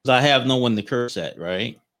 I have no one to curse at,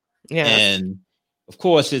 right? Yeah. And of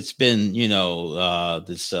course, it's been,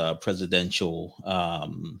 this presidential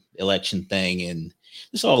election thing, and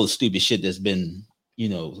it's all the stupid shit that's been,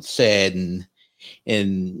 said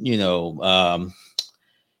and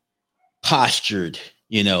postured,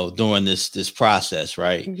 during this process,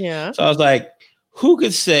 right? Yeah. So I was like, who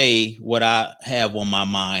could say what I have on my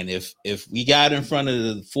mind if we got in front of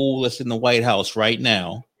the fool that's in the White House right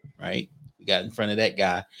now, right? We got in front of that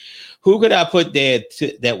guy. Who could I put there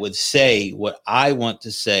that would say what I want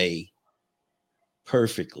to say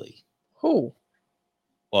perfectly? Who?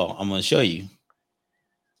 Well, I'm going to show you.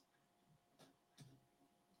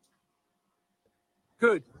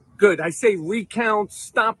 Good. I say recount,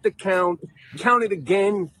 stop the count, count it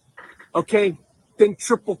again. Okay? Then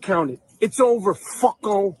triple count it. It's over,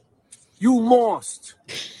 fucko. You lost.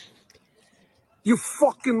 You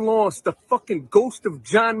fucking lost. The fucking ghost of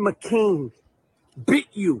John McCain bit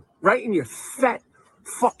you right in your fat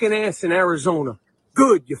fucking ass in Arizona.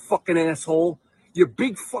 Good, you fucking asshole. Your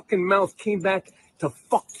big fucking mouth came back to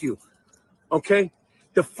fuck you. Okay?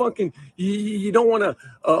 The fucking, you don't want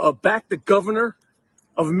to back the governor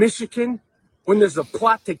of Michigan when there's a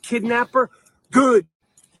plot to kidnap her? Good.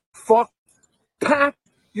 Fuck. Pack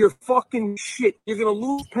your fucking shit. You're going to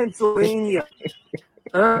lose Pennsylvania.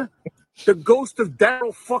 Huh? The ghost of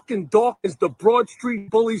Daryl fucking Dawkins, the Broad Street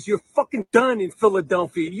bullies, you're fucking done in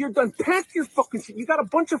Philadelphia. You're done. Pack your fucking shit. You got a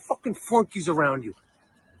bunch of fucking flunkies around you.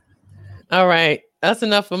 All right. That's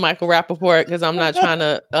enough for Michael Rappaport because I'm not trying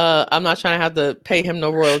to have to pay him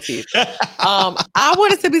no royalties. I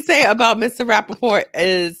wanted to be saying about Mr. Rappaport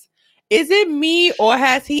is it me or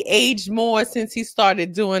has he aged more since he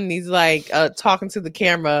started doing these like talking to the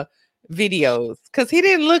camera videos? Because he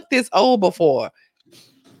didn't look this old before.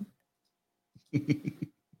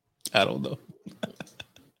 I don't know.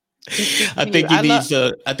 I think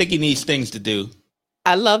he needs things to do.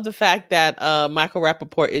 I love the fact that Michael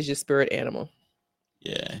Rappaport is your spirit animal.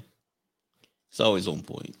 Yeah. It's always on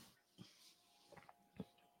point.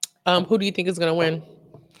 Who do you think is going to win?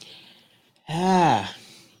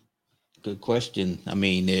 Good question. I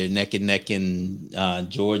mean, they're neck and neck in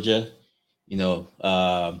Georgia. You know,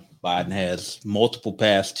 Biden has multiple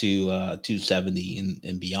paths to 270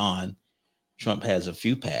 and beyond. Trump has a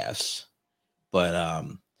few paths, but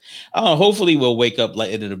hopefully we'll wake up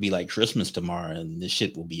like it'll be like Christmas tomorrow and this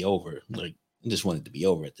shit will be over. Like, I just want it to be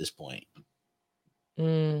over at this point.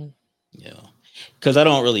 You know, because I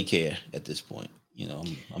don't really care at this point. You know,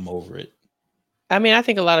 I'm over it. I mean, I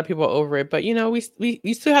think a lot of people are over it, but you know, we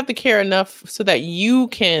still have to care enough so that you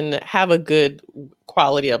can have a good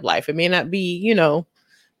quality of life. It may not be, you know,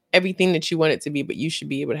 everything that you want it to be, but you should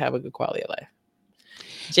be able to have a good quality of life.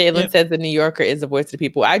 Jalen says the New Yorker is the voice of the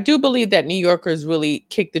people. I do believe that New Yorkers really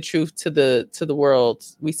kick the truth to the world.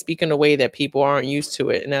 We speak in a way that people aren't used to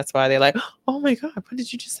it, and that's why they're like, "Oh my God, what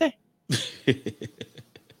did you just say?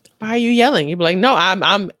 Why are you yelling?" You'd be like, "No,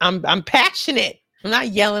 I'm passionate. I'm not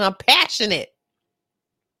yelling. I'm passionate."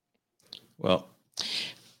 Well,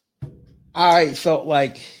 I felt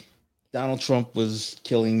like Donald Trump was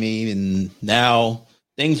killing me, and now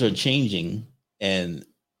things are changing, and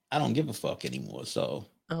I don't give a fuck anymore. So,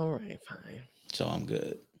 all right, fine. So I'm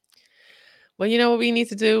good. Well, you know what we need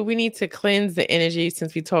to do? We need to cleanse the energy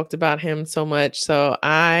since we talked about him so much. So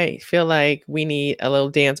I feel like we need a little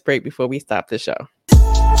dance break before we stop the show.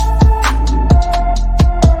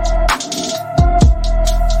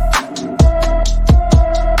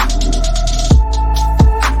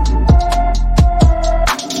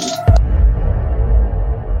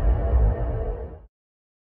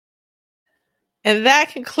 And that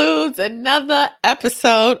concludes another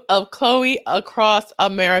episode of Chloe Across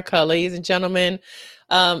America. Ladies and gentlemen,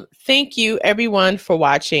 thank you everyone for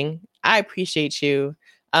watching. I appreciate you.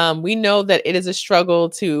 We know that it is a struggle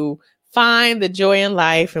to find the joy in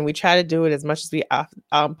life, and we try to do it as much as we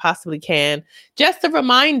possibly can. Just a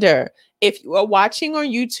reminder, if you are watching on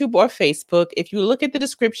YouTube or Facebook, if you look at the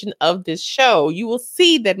description of this show, you will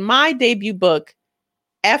see that my debut book,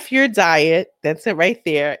 F Your Diet, that's it right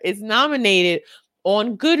there, is nominated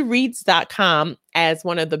on Goodreads.com as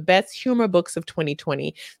one of the best humor books of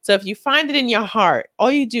 2020. So if you find it in your heart,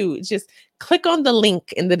 all you do is just click on the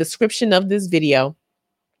link in the description of this video,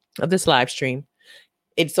 of this live stream.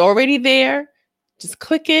 It's already there. Just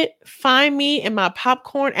click it, find me in my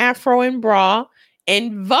popcorn afro and bra,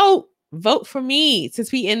 and vote. Vote for me.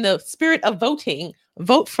 Since we in the spirit of voting,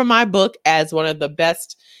 vote for my book as one of the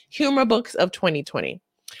best humor books of 2020.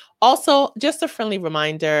 Also, just a friendly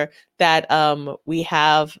reminder that we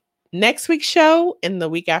have next week's show and the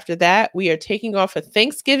week after that. We are taking off for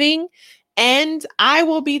Thanksgiving, and I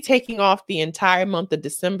will be taking off the entire month of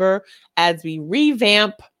December as we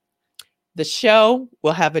revamp the show.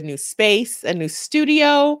 We'll have a new space, a new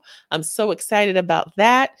studio. I'm so excited about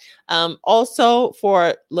that. Also,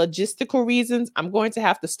 for logistical reasons, I'm going to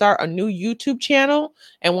have to start a new YouTube channel.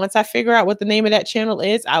 And once I figure out what the name of that channel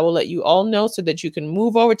is, I will let you all know so that you can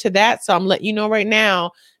move over to that. So I'm letting you know right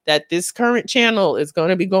now that this current channel is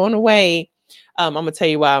going to be going away. I'm going to tell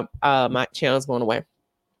you why my channel is going away.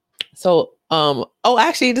 So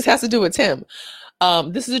Actually, this has to do with Tim.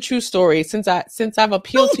 This is a true story. Since I've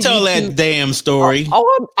appealed Don't to tell YouTube, that damn story.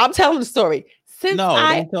 I'm telling the story. Don't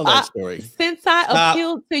tell that story. Since I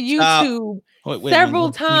appealed to YouTube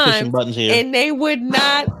several times, and they would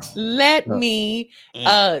not let me.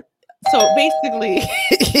 So basically,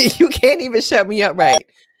 you can't even shut me up, right?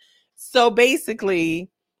 So basically,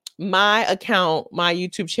 my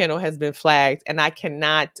YouTube channel has been flagged, and I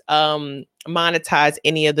cannot monetize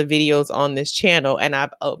any of the videos on this channel. And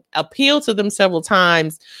I've appealed to them several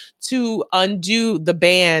times to undo the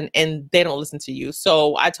ban, and they don't listen to you.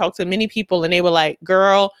 So I talked to many people, and they were like,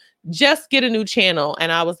 "Girl, just get a new channel."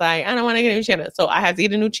 And I was like, "I don't want to get a new channel." So I have to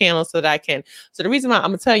get a new channel so that I can. So the reason why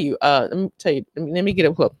I'm gonna tell you, let me get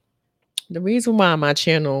a quote. The reason why my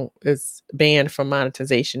channel is banned from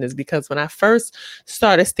monetization is because when I first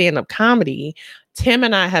started stand-up comedy, Tim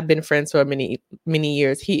and I have been friends for many, many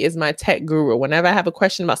years. He is my tech guru. Whenever I have a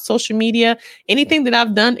question about social media, anything that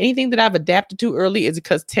I've done, anything that I've adapted to early is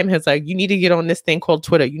because Tim has like, you need to get on this thing called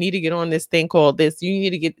Twitter. You need to get on this thing called this. You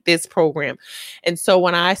need to get this program. And so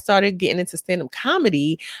when I started getting into stand-up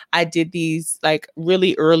comedy, I did these like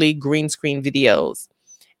really early green screen videos.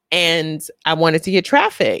 And I wanted to get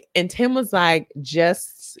traffic. And Tim was like,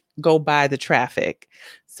 just go buy the traffic.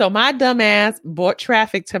 So my dumb ass bought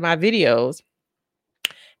traffic to my videos.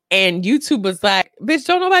 And YouTube was like, bitch,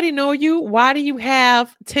 don't nobody know you. Why do you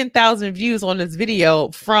have 10,000 views on this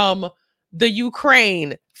video from the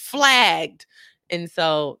Ukraine flagged? And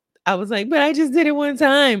so I was like, but I just did it one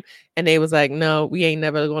time. And they was like, no, we ain't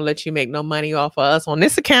never going to let you make no money off of us on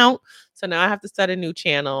this account. So now I have to start a new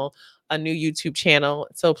channel. A new YouTube channel.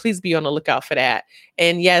 So please be on the lookout for that.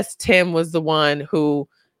 And yes, Tim was the one who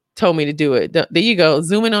told me to do it. There you go.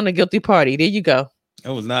 Zoom in on the guilty party. There you go. It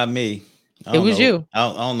was not me. It was you.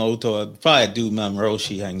 I don't know who told. Probably a dude Monroe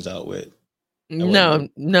she hangs out with. No,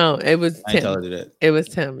 it was I Tim. tell her that. It was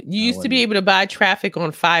Tim. You used to be able to buy traffic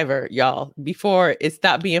on Fiverr, y'all, before it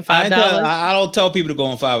stopped being $5. I don't tell people to go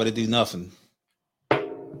on Fiverr to do nothing.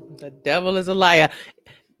 The devil is a liar.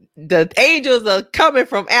 The angels are coming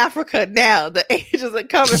from Africa now. The angels are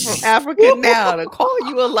coming from Africa now to call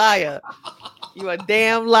you a liar. You a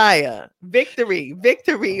damn liar.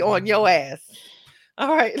 Victory on your ass.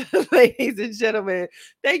 All right, ladies and gentlemen,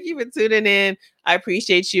 thank you for tuning in. I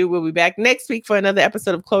appreciate you. We'll be back next week for another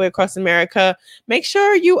episode of Chloe Across America. Make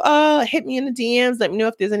sure you hit me in the DMs. Let me know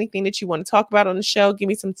if there's anything that you want to talk about on the show. Give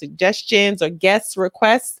me some suggestions or guest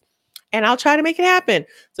requests, and I'll try to make it happen.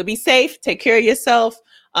 So be safe. Take care of yourself.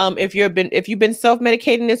 If you've been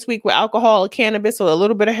self-medicating this week with alcohol or cannabis or a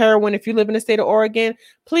little bit of heroin, if you live in the state of Oregon,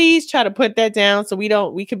 please try to put that down so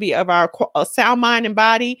we could be of our sound mind and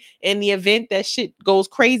body in the event that shit goes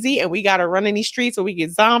crazy and we got to run in these streets or we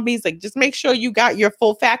get zombies. Like, just make sure you got your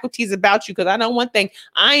full faculties about you. Cause I know one thing,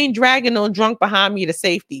 I ain't dragging no drunk behind me to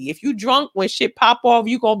safety. If you drunk when shit pop off,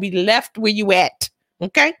 you going to be left where you at.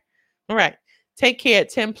 Okay. All right. Take care.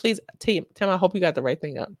 Tim, please. Tim, I hope you got the right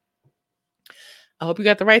thing up. I hope you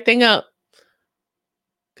got the right thing up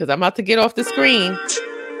because I'm about to get off the screen.